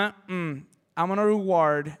 you know what? I'm going to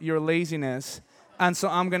reward your laziness, and so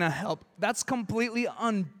I'm going to help. That's completely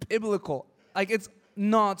unbiblical. Like, it's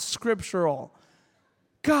not scriptural.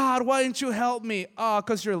 God, why didn't you help me? Oh,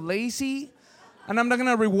 because you're lazy? And I'm not going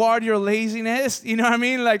to reward your laziness? You know what I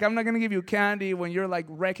mean? Like, I'm not going to give you candy when you're, like,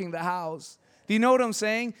 wrecking the house. Do you know what I'm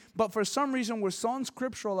saying? But for some reason, we're so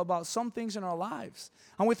unscriptural about some things in our lives.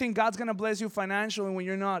 And we think God's going to bless you financially when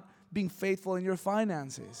you're not being faithful in your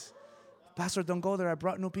finances. Pastor, don't go there. I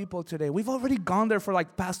brought new people today. We've already gone there for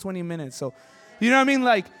like past 20 minutes. So, you know what I mean?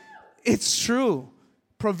 Like, it's true.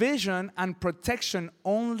 Provision and protection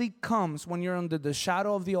only comes when you're under the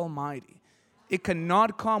shadow of the Almighty. It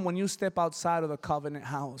cannot come when you step outside of the covenant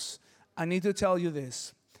house. I need to tell you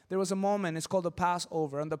this. There was a moment, it's called the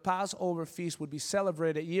Passover, and the Passover feast would be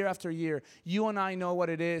celebrated year after year. You and I know what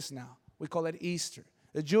it is now. We call it Easter.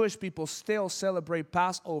 The Jewish people still celebrate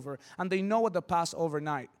Passover, and they know what the Passover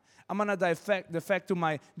night. I'm going to defect to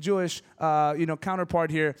my Jewish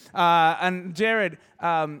counterpart here. And Jared,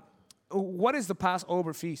 what is the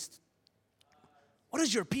Passover feast? What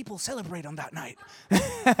does your people celebrate on that night?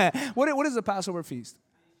 What is the Passover feast?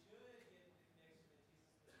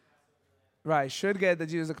 Right, should get the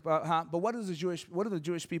Jesus. But what do the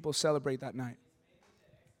Jewish people celebrate that night?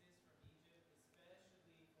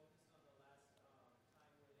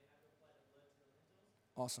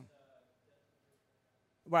 Awesome.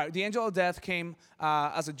 Right, the angel of death came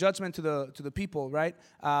as a judgment to the people, right?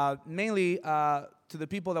 Mainly to the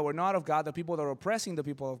people that were not of God, the people that were oppressing the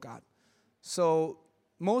people of God. So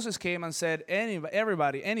Moses came and said,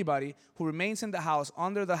 anybody who remains in the house,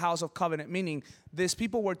 under the house of covenant, meaning these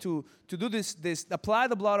people were to do this, apply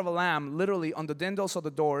the blood of a lamb, literally on the dindles of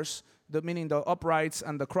the doors, meaning the uprights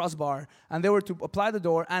and the crossbar, and they were to apply the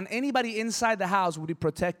door, and anybody inside the house would be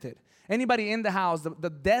protected. Anybody in the house,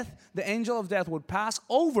 the angel of death would pass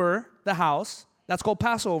over the house. That's called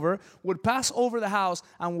Passover. Would pass over the house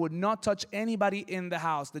and would not touch anybody in the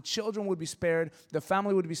house. The children would be spared. The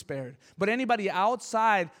family would be spared. But anybody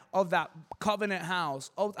outside of that covenant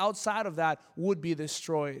house, outside of that, would be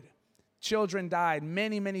destroyed. Children died.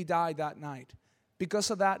 Many, many died that night.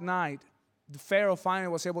 Because of that night, the Pharaoh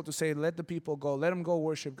finally was able to say, let the people go. Let them go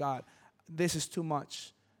worship God. This is too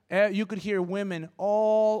much. You could hear women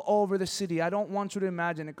all over the city. I don't want you to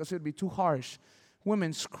imagine it because it would be too harsh.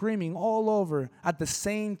 Women screaming all over at the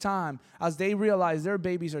same time as they realize their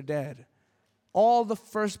babies are dead. All the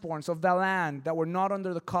firstborns of the land that were not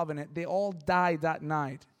under the covenant, they all died that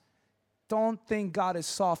night. Don't think God is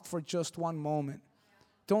soft for just one moment.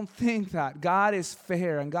 Don't think that. God is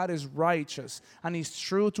fair and God is righteous and He's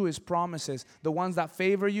true to His promises, the ones that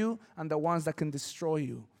favor you and the ones that can destroy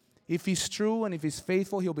you. If He's true and if He's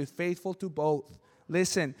faithful, He'll be faithful to both.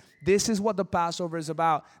 Listen, this is what the Passover is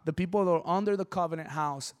about. The people that were under the covenant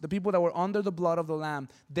house, the people that were under the blood of the Lamb,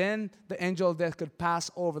 then the angel of death could pass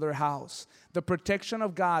over their house. The protection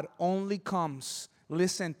of God only comes,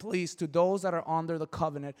 listen please, to those that are under the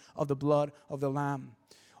covenant of the blood of the Lamb.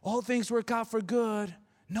 All things work out for good.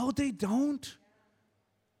 No, they don't.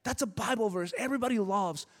 That's a Bible verse everybody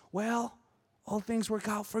loves. Well, all things work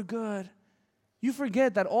out for good. You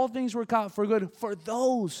forget that all things work out for good for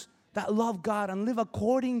those that love God and live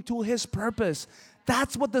according to His purpose.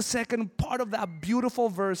 That's what the second part of that beautiful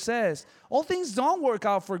verse says. All things don't work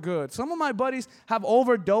out for good. Some of my buddies have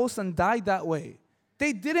overdosed and died that way.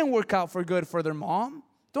 They didn't work out for good for their mom.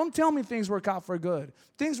 Don't tell me things work out for good.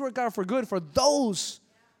 Things work out for good for those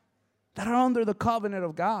that are under the covenant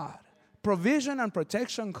of God. Provision and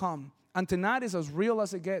protection come. And tonight is as real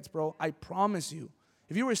as it gets, bro. I promise you.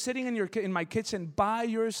 If you were sitting in my kitchen by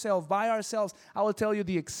yourself, by ourselves, I will tell you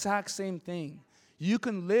the exact same thing. You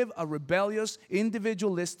can live a rebellious,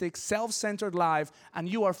 individualistic, self-centered life, and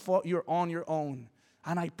you're on your own.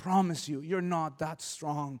 And I promise you, you're not that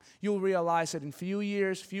strong. You'll realize it in few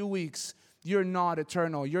years, few weeks. You're not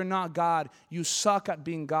eternal. You're not God. You suck at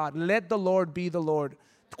being God. Let the Lord be the Lord.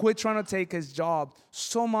 Quit trying to take His job.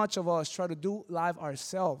 So much of us try to do life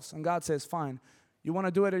ourselves. And God says, fine. You want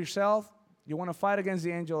to do it yourself? You want to fight against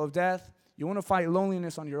the angel of death? You want to fight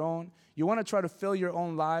loneliness on your own? You want to try to fill your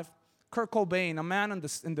own life? Kurt Cobain, a man in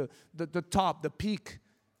the top, the peak.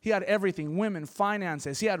 He had everything, women,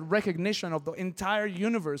 finances. He had recognition of the entire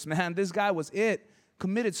universe, man. This guy was it.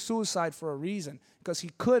 Committed suicide for a reason, because he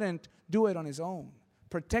couldn't do it on his own.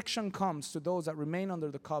 Protection comes to those that remain under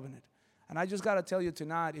the covenant. And I just got to tell you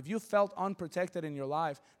tonight, if you felt unprotected in your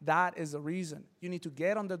life, that is the reason. You need to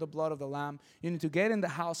get under the blood of the Lamb. You need to get in the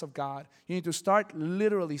house of God. You need to start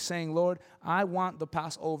literally saying, Lord, I want the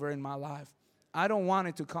Passover in my life. I don't want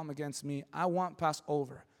it to come against me. I want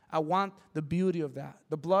Passover. I want the beauty of that.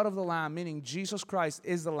 The blood of the Lamb, meaning Jesus Christ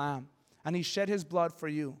is the Lamb. And He shed His blood for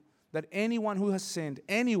you. That anyone who has sinned,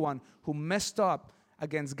 anyone who messed up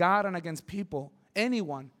against God and against people,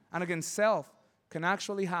 anyone and against self, can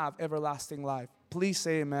actually have everlasting life. Please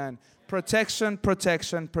say amen. Protection,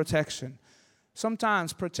 protection, protection.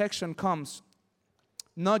 Sometimes protection comes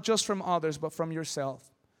not just from others, but from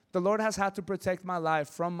yourself. The Lord has had to protect my life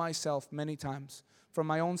from myself many times. From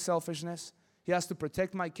my own selfishness. He has to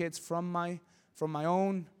protect my kids from my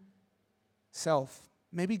own self.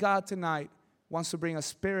 Maybe God tonight wants to bring a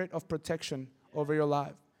spirit of protection over your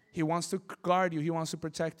life. He wants to guard you. He wants to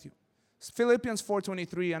protect you. It's Philippians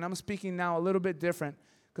 4:23, and I'm speaking now a little bit different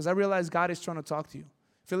because I realize God is trying to talk to you.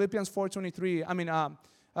 Philippians 4:23,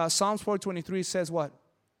 Psalms 4:23 says what?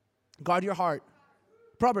 Guard your heart.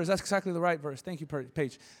 Proverbs, that's exactly the right verse. Thank you,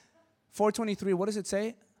 Paige. 4:23, what does it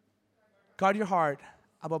say? Guard your heart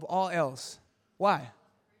above all else. Why?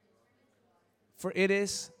 For it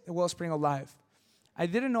is the wellspring of life. I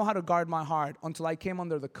didn't know how to guard my heart until I came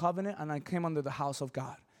under the covenant and I came under the house of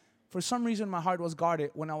God. For some reason, my heart was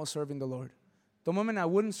guarded when I was serving the Lord. The moment I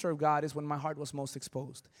wouldn't serve God is when my heart was most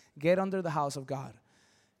exposed. Get under the house of God.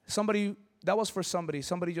 That was for somebody.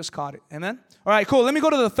 Somebody just caught it. Amen? All right, cool. Let me go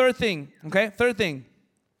to the third thing. Okay, third thing.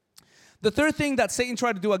 The third thing that Satan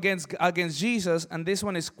tried to do against Jesus, and this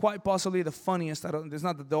one is quite possibly the funniest. It's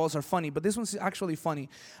not that those are funny, but this one's actually funny.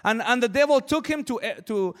 And the devil took him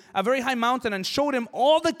to a very high mountain and showed him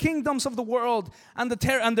all the kingdoms of the world and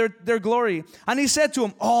their glory. And he said to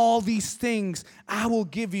him, all these things I will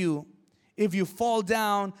give you if you fall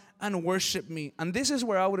down and worship me. And this is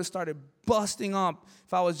where I would have started busting up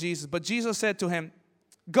if I was Jesus. But Jesus said to him,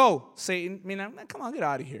 go, Satan. Come on, get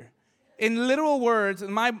out of here. In literal words,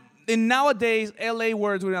 in nowadays, LA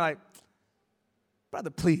words, we're like,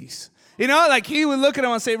 brother, please. Like he would look at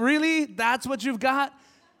him and say, really? That's what you've got?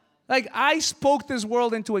 Like, I spoke this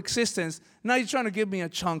world into existence. Now you're trying to give me a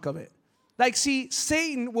chunk of it. Like, see,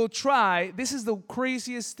 Satan will try, this is the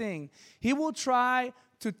craziest thing. He will try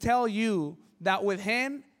to tell you that with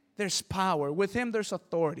him, there's power. With him, there's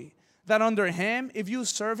authority. That under him, if you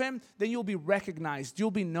serve him, then you'll be recognized.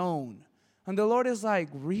 You'll be known. And the Lord is like,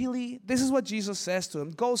 really? This is what Jesus says to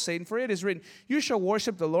him. Go, Satan, for it is written, you shall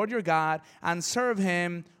worship the Lord your God and serve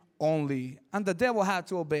him only. And the devil had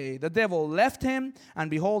to obey. The devil left him, and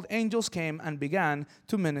behold, angels came and began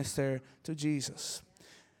to minister to Jesus.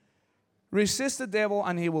 Resist the devil,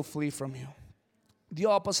 and he will flee from you. The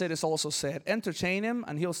opposite is also said. Entertain him,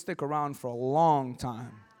 and he'll stick around for a long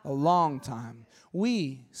time. A long time.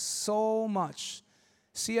 We, so much.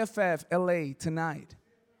 CFF, LA, tonight.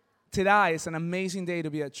 Today is an amazing day to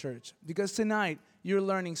be at church because tonight you're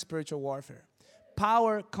learning spiritual warfare.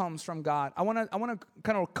 Power comes from God. I want to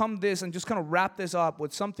kind of come this and just kind of wrap this up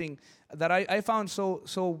with something that I found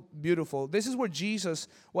so beautiful. This is where Jesus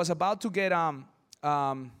was about to get he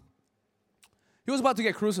was about to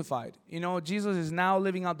get crucified. Jesus is now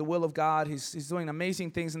living out the will of God. He's doing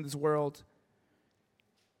amazing things in this world,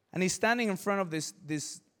 and he's standing in front of this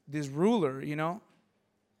ruler.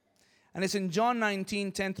 And it's in John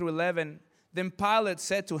 19, 10 through 11. Then Pilate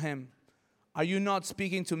said to him, are you not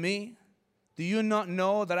speaking to me? Do you not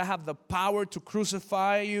know that I have the power to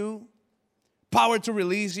crucify you? Power to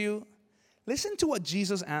release you? Listen to what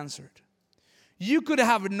Jesus answered. You could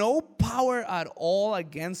have no power at all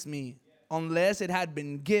against me unless it had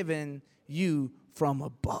been given you from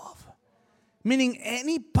above. Meaning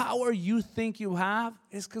any power you think you have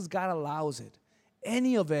is because God allows it.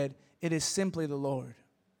 Any of it, it is simply the Lord.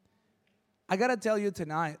 I got to tell you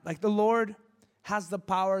tonight, like the Lord has the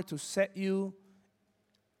power to set you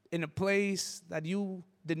in a place that you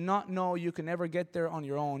did not know you can ever get there on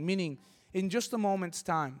your own. Meaning, in just a moment's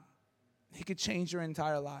time, He could change your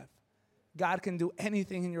entire life. God can do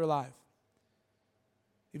anything in your life.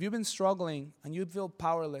 If you've been struggling and you feel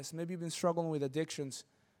powerless, maybe you've been struggling with addictions,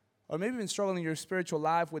 or maybe you've been struggling in your spiritual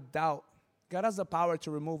life with doubt, God has the power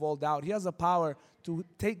to remove all doubt. He has the power to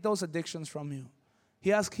take those addictions from you.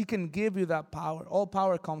 He can give you that power. All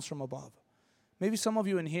power comes from above. Maybe some of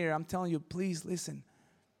you in here, I'm telling you, please listen.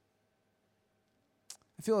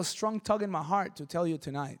 I feel a strong tug in my heart to tell you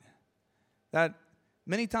tonight that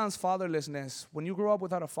many times fatherlessness, when you grow up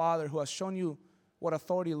without a father who has shown you what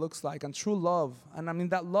authority looks like and true love, and I mean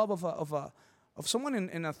that love of someone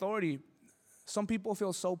in authority, some people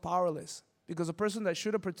feel so powerless because the person that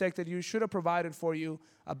should have protected you, should have provided for you,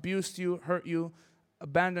 abused you, hurt you,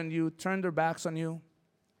 abandoned you, turned their backs on you.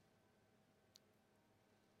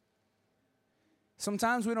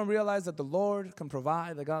 Sometimes we don't realize that the Lord can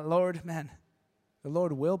provide. The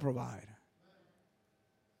Lord will provide.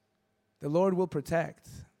 The Lord will protect.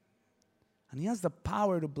 And He has the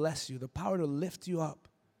power to bless you, the power to lift you up.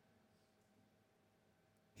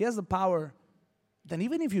 He has the power that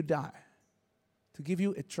even if you die, to give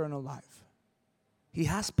you eternal life. He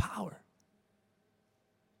has power.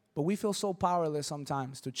 But we feel so powerless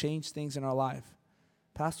sometimes to change things in our life.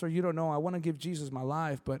 Pastor, you don't know, I want to give Jesus my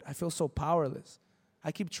life, but I feel so powerless.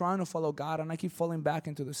 I keep trying to follow God and I keep falling back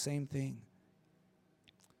into the same thing.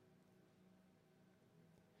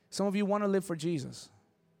 Some of you want to live for Jesus.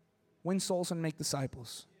 Win souls and make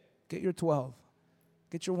disciples. Get your 12.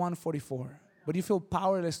 Get your 144. But you feel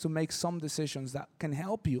powerless to make some decisions that can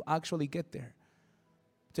help you actually get there.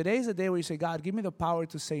 Today is the day where you say, God, give me the power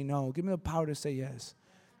to say no. Give me the power to say yes.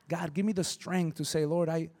 God, give me the strength to say, Lord,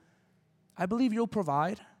 I believe you'll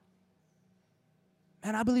provide.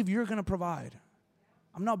 And I believe you're going to provide.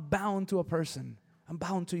 I'm not bound to a person. I'm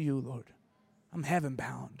bound to you, Lord. I'm heaven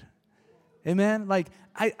bound. Amen? Like,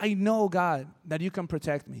 I know, God, that you can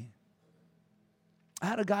protect me. I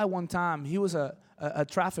had a guy one time, he was a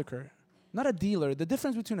trafficker, not a dealer. The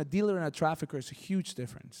difference between a dealer and a trafficker is a huge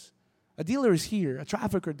difference. A dealer is here. A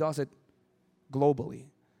trafficker does it globally.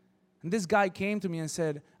 And this guy came to me and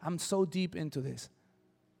said, I'm so deep into this.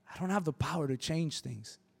 I don't have the power to change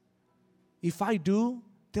things. If I do,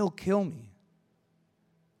 they'll kill me.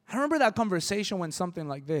 I remember that conversation went something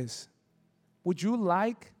like this. Would you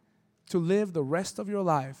like to live the rest of your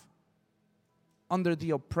life under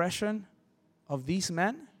the oppression of these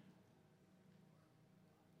men?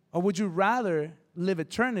 Or would you rather live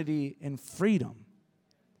eternity in freedom?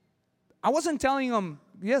 I wasn't telling him,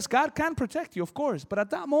 yes, God can protect you, of course. But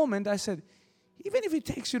at that moment, I said, even if He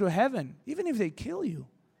takes you to heaven, even if they kill you,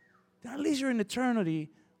 then at least you're in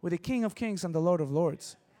eternity with the King of Kings and the Lord of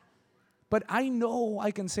Lords. But I know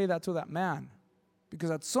I can say that to that man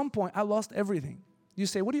because at some point, I lost everything. You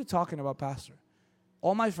say, what are you talking about, Pastor?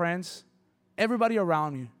 All my friends, everybody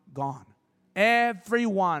around me, gone.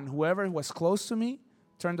 Everyone, whoever was close to me,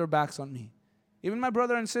 turned their backs on me. Even my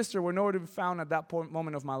brother and sister were nowhere to be found at that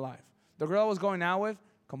moment of my life. The girl I was going out with,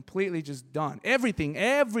 completely just done. Everything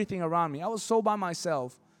around me. I was so by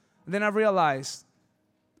myself. And then I realized,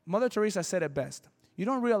 Mother Teresa said it best. You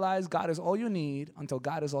don't realize God is all you need until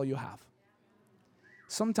God is all you have.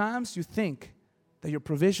 Sometimes you think that your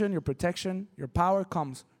provision, your protection, your power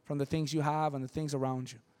comes from the things you have and the things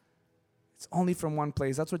around you. It's only from one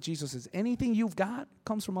place. That's what Jesus says. Anything you've got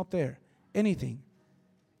comes from up there. Anything.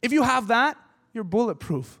 If you have that, you're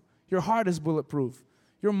bulletproof. Your heart is bulletproof.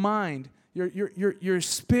 Your mind, your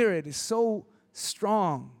spirit is so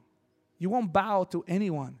strong. You won't bow to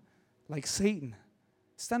anyone like Satan.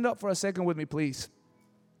 Stand up for a second with me, please.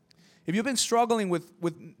 If you've been struggling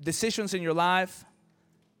with decisions in your life,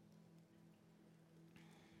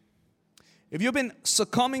 if you've been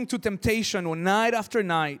succumbing to temptation night after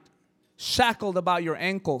night, shackled about your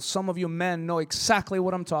ankles, some of you men know exactly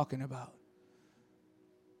what I'm talking about.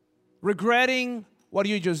 Regretting what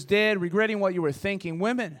you just did, regretting what you were thinking.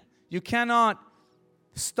 Women, you cannot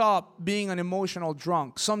stop being an emotional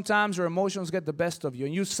drunk. Sometimes your emotions get the best of you,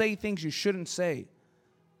 and you say things you shouldn't say.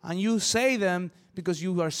 And you say them because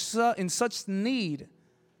you are in such need.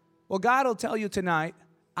 Well, God will tell you tonight,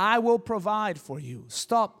 I will provide for you.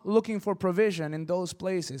 Stop looking for provision in those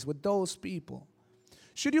places with those people.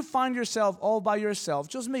 Should you find yourself all by yourself,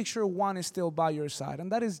 just make sure one is still by your side,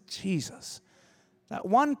 and that is Jesus. That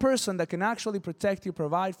one person that can actually protect you,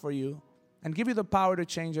 provide for you, and give you the power to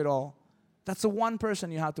change it all. That's the one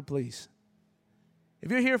person you have to please. If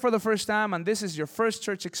you're here for the first time and this is your first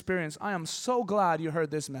church experience, I am so glad you heard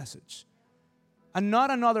this message and not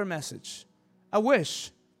another message. I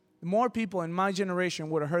wish more people in my generation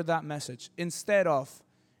would have heard that message instead of,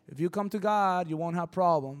 if you come to God, you won't have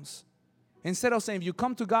problems. Instead of saying, if you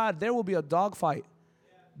come to God, there will be a dogfight,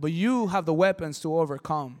 but you have the weapons to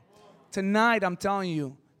overcome. Tonight, I'm telling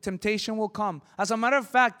you, temptation will come. As a matter of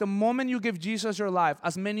fact, the moment you give Jesus your life,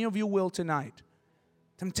 as many of you will tonight,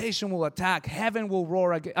 temptation will attack. Heaven will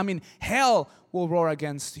roar against, hell will roar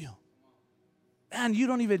against you. Man, you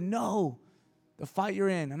don't even know the fight you're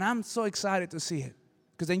in. And I'm so excited to see it.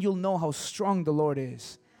 Because then you'll know how strong the Lord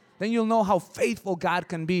is. Then you'll know how faithful God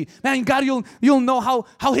can be. Man, God, you'll know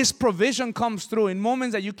how His provision comes through in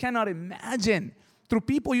moments that you cannot imagine. Through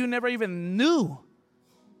people you never even knew.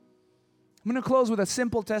 I'm going to close with a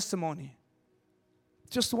simple testimony.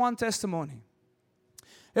 Just one testimony.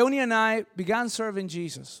 Euni and I began serving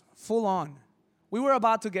Jesus, full on. We were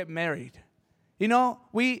about to get married. You know,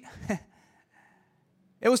 it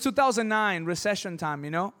was 2009, recession time,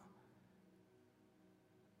 you know.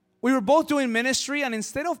 We were both doing ministry, and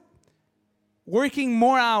instead of working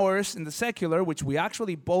more hours in the secular, which we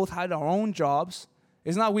actually both had our own jobs,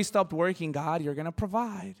 it's not we stopped working, God, you're going to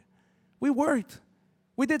provide. We worked.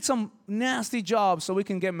 We did some nasty jobs so we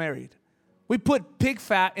can get married. We put pig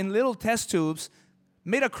fat in little test tubes,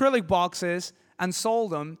 made acrylic boxes, and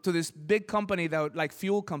sold them to this big company, like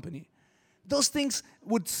fuel company. Those things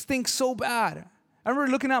would stink so bad. I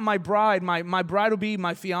remember looking at my bride, my bride-to-be,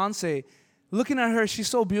 my fiance, looking at her, she's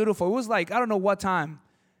so beautiful. It was like, I don't know what time.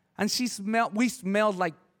 And we smelled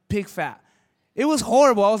like pig fat. It was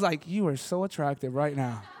horrible. I was like, you are so attractive right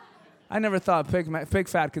now. I never thought pig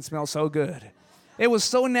fat could smell so good. It was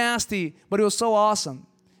so nasty, but it was so awesome.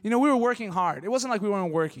 You know, we were working hard. It wasn't like we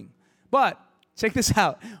weren't working. But check this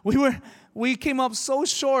out. We came up so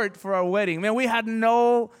short for our wedding. Man, we had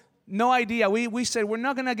no idea. We said, we're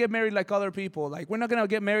not going to get married like other people. Like, we're not going to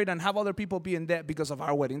get married and have other people be in debt because of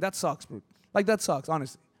our wedding. That sucks, bro. Like, that sucks,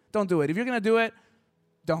 honestly. Don't do it. If you're going to do it,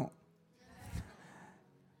 don't.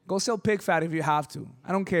 Go sell pig fat if you have to.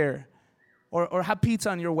 I don't care. Or have pizza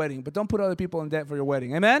on your wedding, but don't put other people in debt for your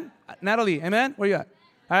wedding. Amen? Natalie, amen? Where you at?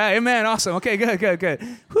 All right, amen, awesome. Okay, good.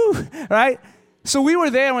 Whew, all right? So we were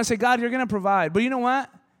there and we said, God, you're going to provide. But you know what?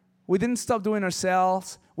 We didn't stop doing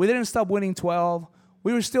ourselves. We didn't stop winning 12.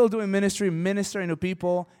 We were still doing ministry, ministering to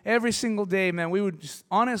people. Every single day, man, we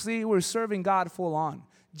were serving God full on.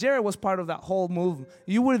 Jared was part of that whole move.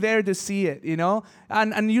 You were there to see it, you know?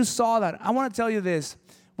 And you saw that. I want to tell you this.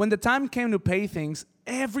 When the time came to pay things,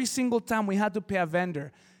 every single time we had to pay a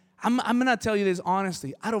vendor, I'm going to tell you this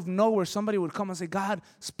honestly. Out of nowhere, somebody would come and say, God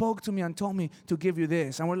spoke to me and told me to give you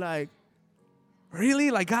this. And we're like, really?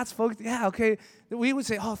 Like God spoke? Yeah, okay. We would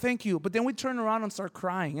say, oh, thank you. But then we turn around and start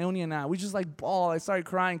crying, Euni and I. We just like bawl. I started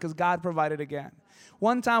crying because God provided again.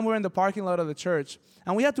 One time we were in the parking lot of the church,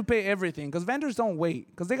 and we had to pay everything because vendors don't wait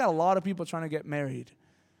because they got a lot of people trying to get married.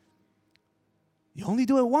 You only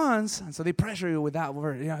do it once, and so they pressure you with that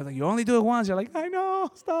word. You know, like, you only do it once. You're like, I know,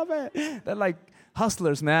 stop it. They're like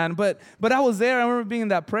hustlers, man. But I was there. I remember being in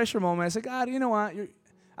that pressure moment. I said, God, you know what?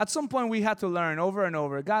 At some point, we had to learn over and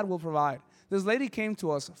over. God will provide. This lady came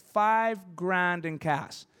to us, $5,000 in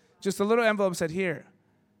cash. Just a little envelope said, here,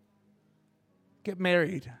 get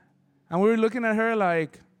married. And we were looking at her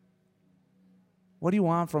like, what do you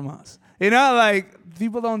want from us? You know, like,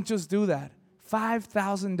 people don't just do that.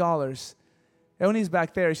 $5,000. Euni's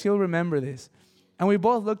back there. She'll remember this. And we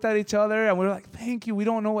both looked at each other, and we were like, thank you. We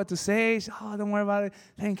don't know what to say. She said, oh, don't worry about it.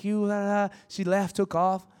 Thank you. She left, took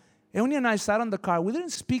off. Euni and I sat on the car. We didn't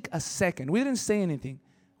speak a second. We didn't say anything.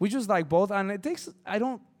 We just like both. And I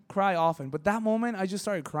don't cry often, but that moment, I just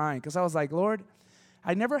started crying because I was like, Lord,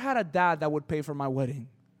 I never had a dad that would pay for my wedding.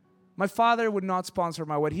 My father would not sponsor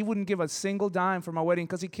my wedding. He wouldn't give a single dime for my wedding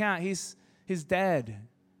because he can't. He's dead.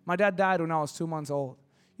 My dad died when I was 2 months old.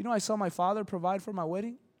 You know, I saw my father provide for my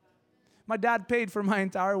wedding. My dad paid for my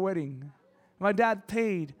entire wedding. My dad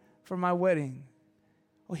paid for my wedding.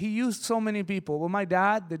 Well, he used so many people, but my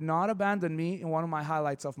dad did not abandon me in one of my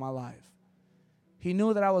highlights of my life. He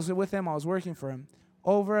knew that I was with him. I was working for him.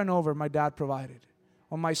 Over and over, my dad provided.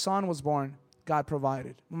 When my son was born, God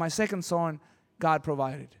provided. When my second son, God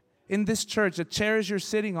provided. In this church, the chairs you're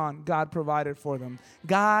sitting on, God provided for them.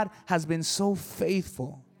 God has been so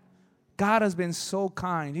faithful. God has been so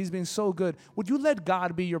kind. He's been so good. Would you let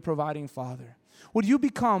God be your providing Father? Would you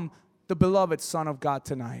become the beloved Son of God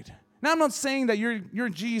tonight? Now, I'm not saying that you're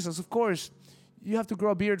Jesus. Of course, you have to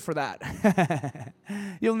grow a beard for that.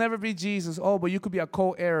 You'll never be Jesus. Oh, but you could be a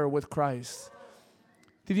co-heir with Christ.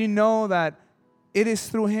 Did you know that it is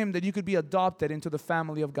through Him that you could be adopted into the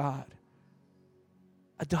family of God?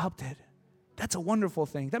 adopted. That's a wonderful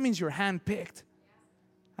thing. That means you're handpicked.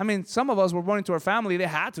 I mean, some of us were born into our family. They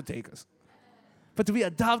had to take us. But to be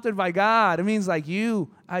adopted by God, it means like you,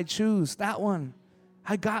 I choose that one.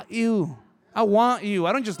 I got you. I want you.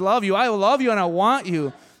 I don't just love you. I love you and I want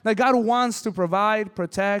you. That God wants to provide,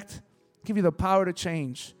 protect, give you the power to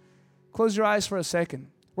change. Close your eyes for a second.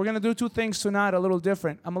 We're going to do two things tonight a little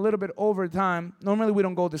different. I'm a little bit over time. Normally we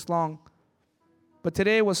don't go this long. But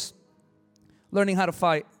today was learning how to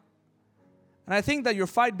fight. And I think that your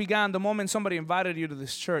fight began the moment somebody invited you to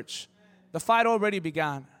this church. The fight already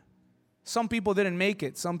began. Some people didn't make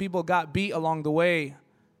it. Some people got beat along the way.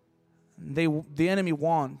 The enemy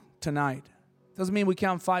won tonight. Doesn't mean we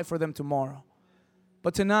can't fight for them tomorrow.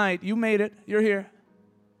 But tonight, you made it. You're here.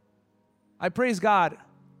 I praise God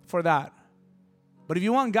for that. But if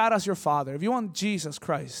you want God as your Father, if you want Jesus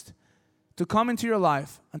Christ to come into your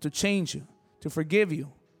life and to change you, to forgive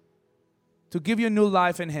you, to give you a new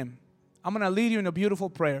life in Him, I'm going to lead you in a beautiful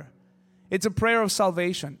prayer. It's a prayer of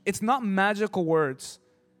salvation. It's not magical words.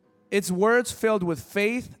 It's words filled with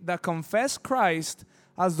faith that confess Christ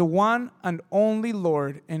as the one and only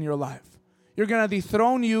Lord in your life. You're going to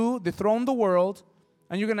dethrone the world,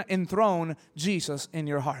 and you're going to enthrone Jesus in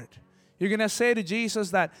your heart. You're going to say to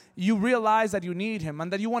Jesus that you realize that you need Him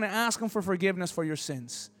and that you want to ask Him for forgiveness for your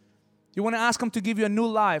sins. You want to ask Him to give you a new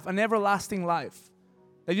life, an everlasting life.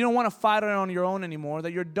 That you don't want to fight it on your own anymore,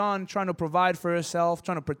 that you're done trying to provide for yourself,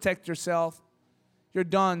 trying to protect yourself. You're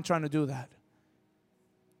done trying to do that.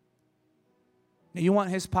 And you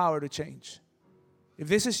want His power to change. If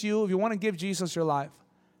this is you, if you want to give Jesus your life,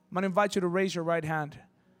 I'm going to invite you to raise your right hand.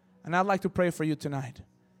 And I'd like to pray for you tonight.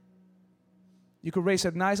 You could raise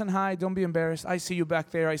it nice and high. Don't be embarrassed. I see you back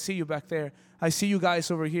there. I see you back there. I see you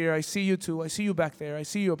guys over here. I see you too. I see you back there. I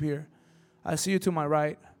see you up here. I see you to my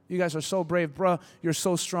right. You guys are so brave, bro. You're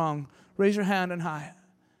so strong. Raise your hand and high.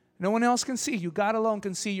 No one else can see you. God alone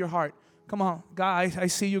can see your heart. Come on, God, I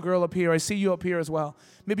see you, girl, up here. I see you up here as well.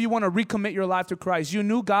 Maybe you want to recommit your life to Christ. You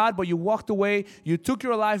knew God, but you walked away. You took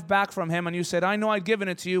your life back from Him, and you said, I know I'd given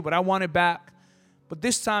it to you, but I want it back. But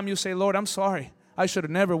this time you say, Lord, I'm sorry. I should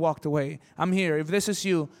have never walked away. I'm here. If this is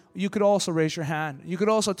you, you could also raise your hand. You could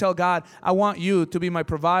also tell God, I want you to be my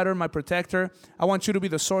provider, my protector. I want you to be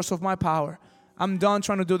the source of my power. I'm done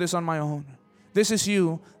trying to do this on my own. This is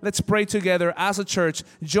you. Let's pray together as a church.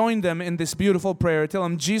 Join them in this beautiful prayer. Tell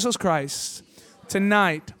them, Jesus Christ,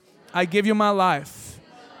 tonight I give you my life.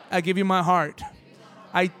 I give you my heart.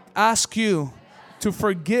 I ask you to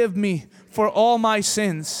forgive me for all my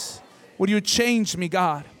sins. Would you change me,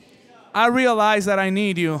 God? I realize that I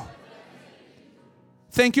need you.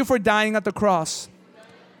 Thank you for dying at the cross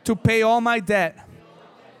to pay all my debt.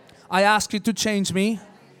 I ask you to change me.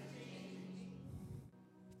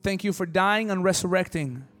 Thank you for dying and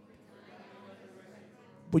resurrecting.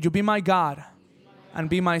 Would you be my God and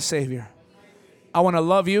be my Savior? I want to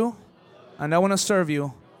love you and I want to serve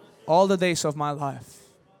you all the days of my life.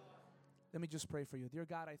 Let me just pray for you. Dear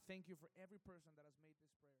God, I thank you for every person that has made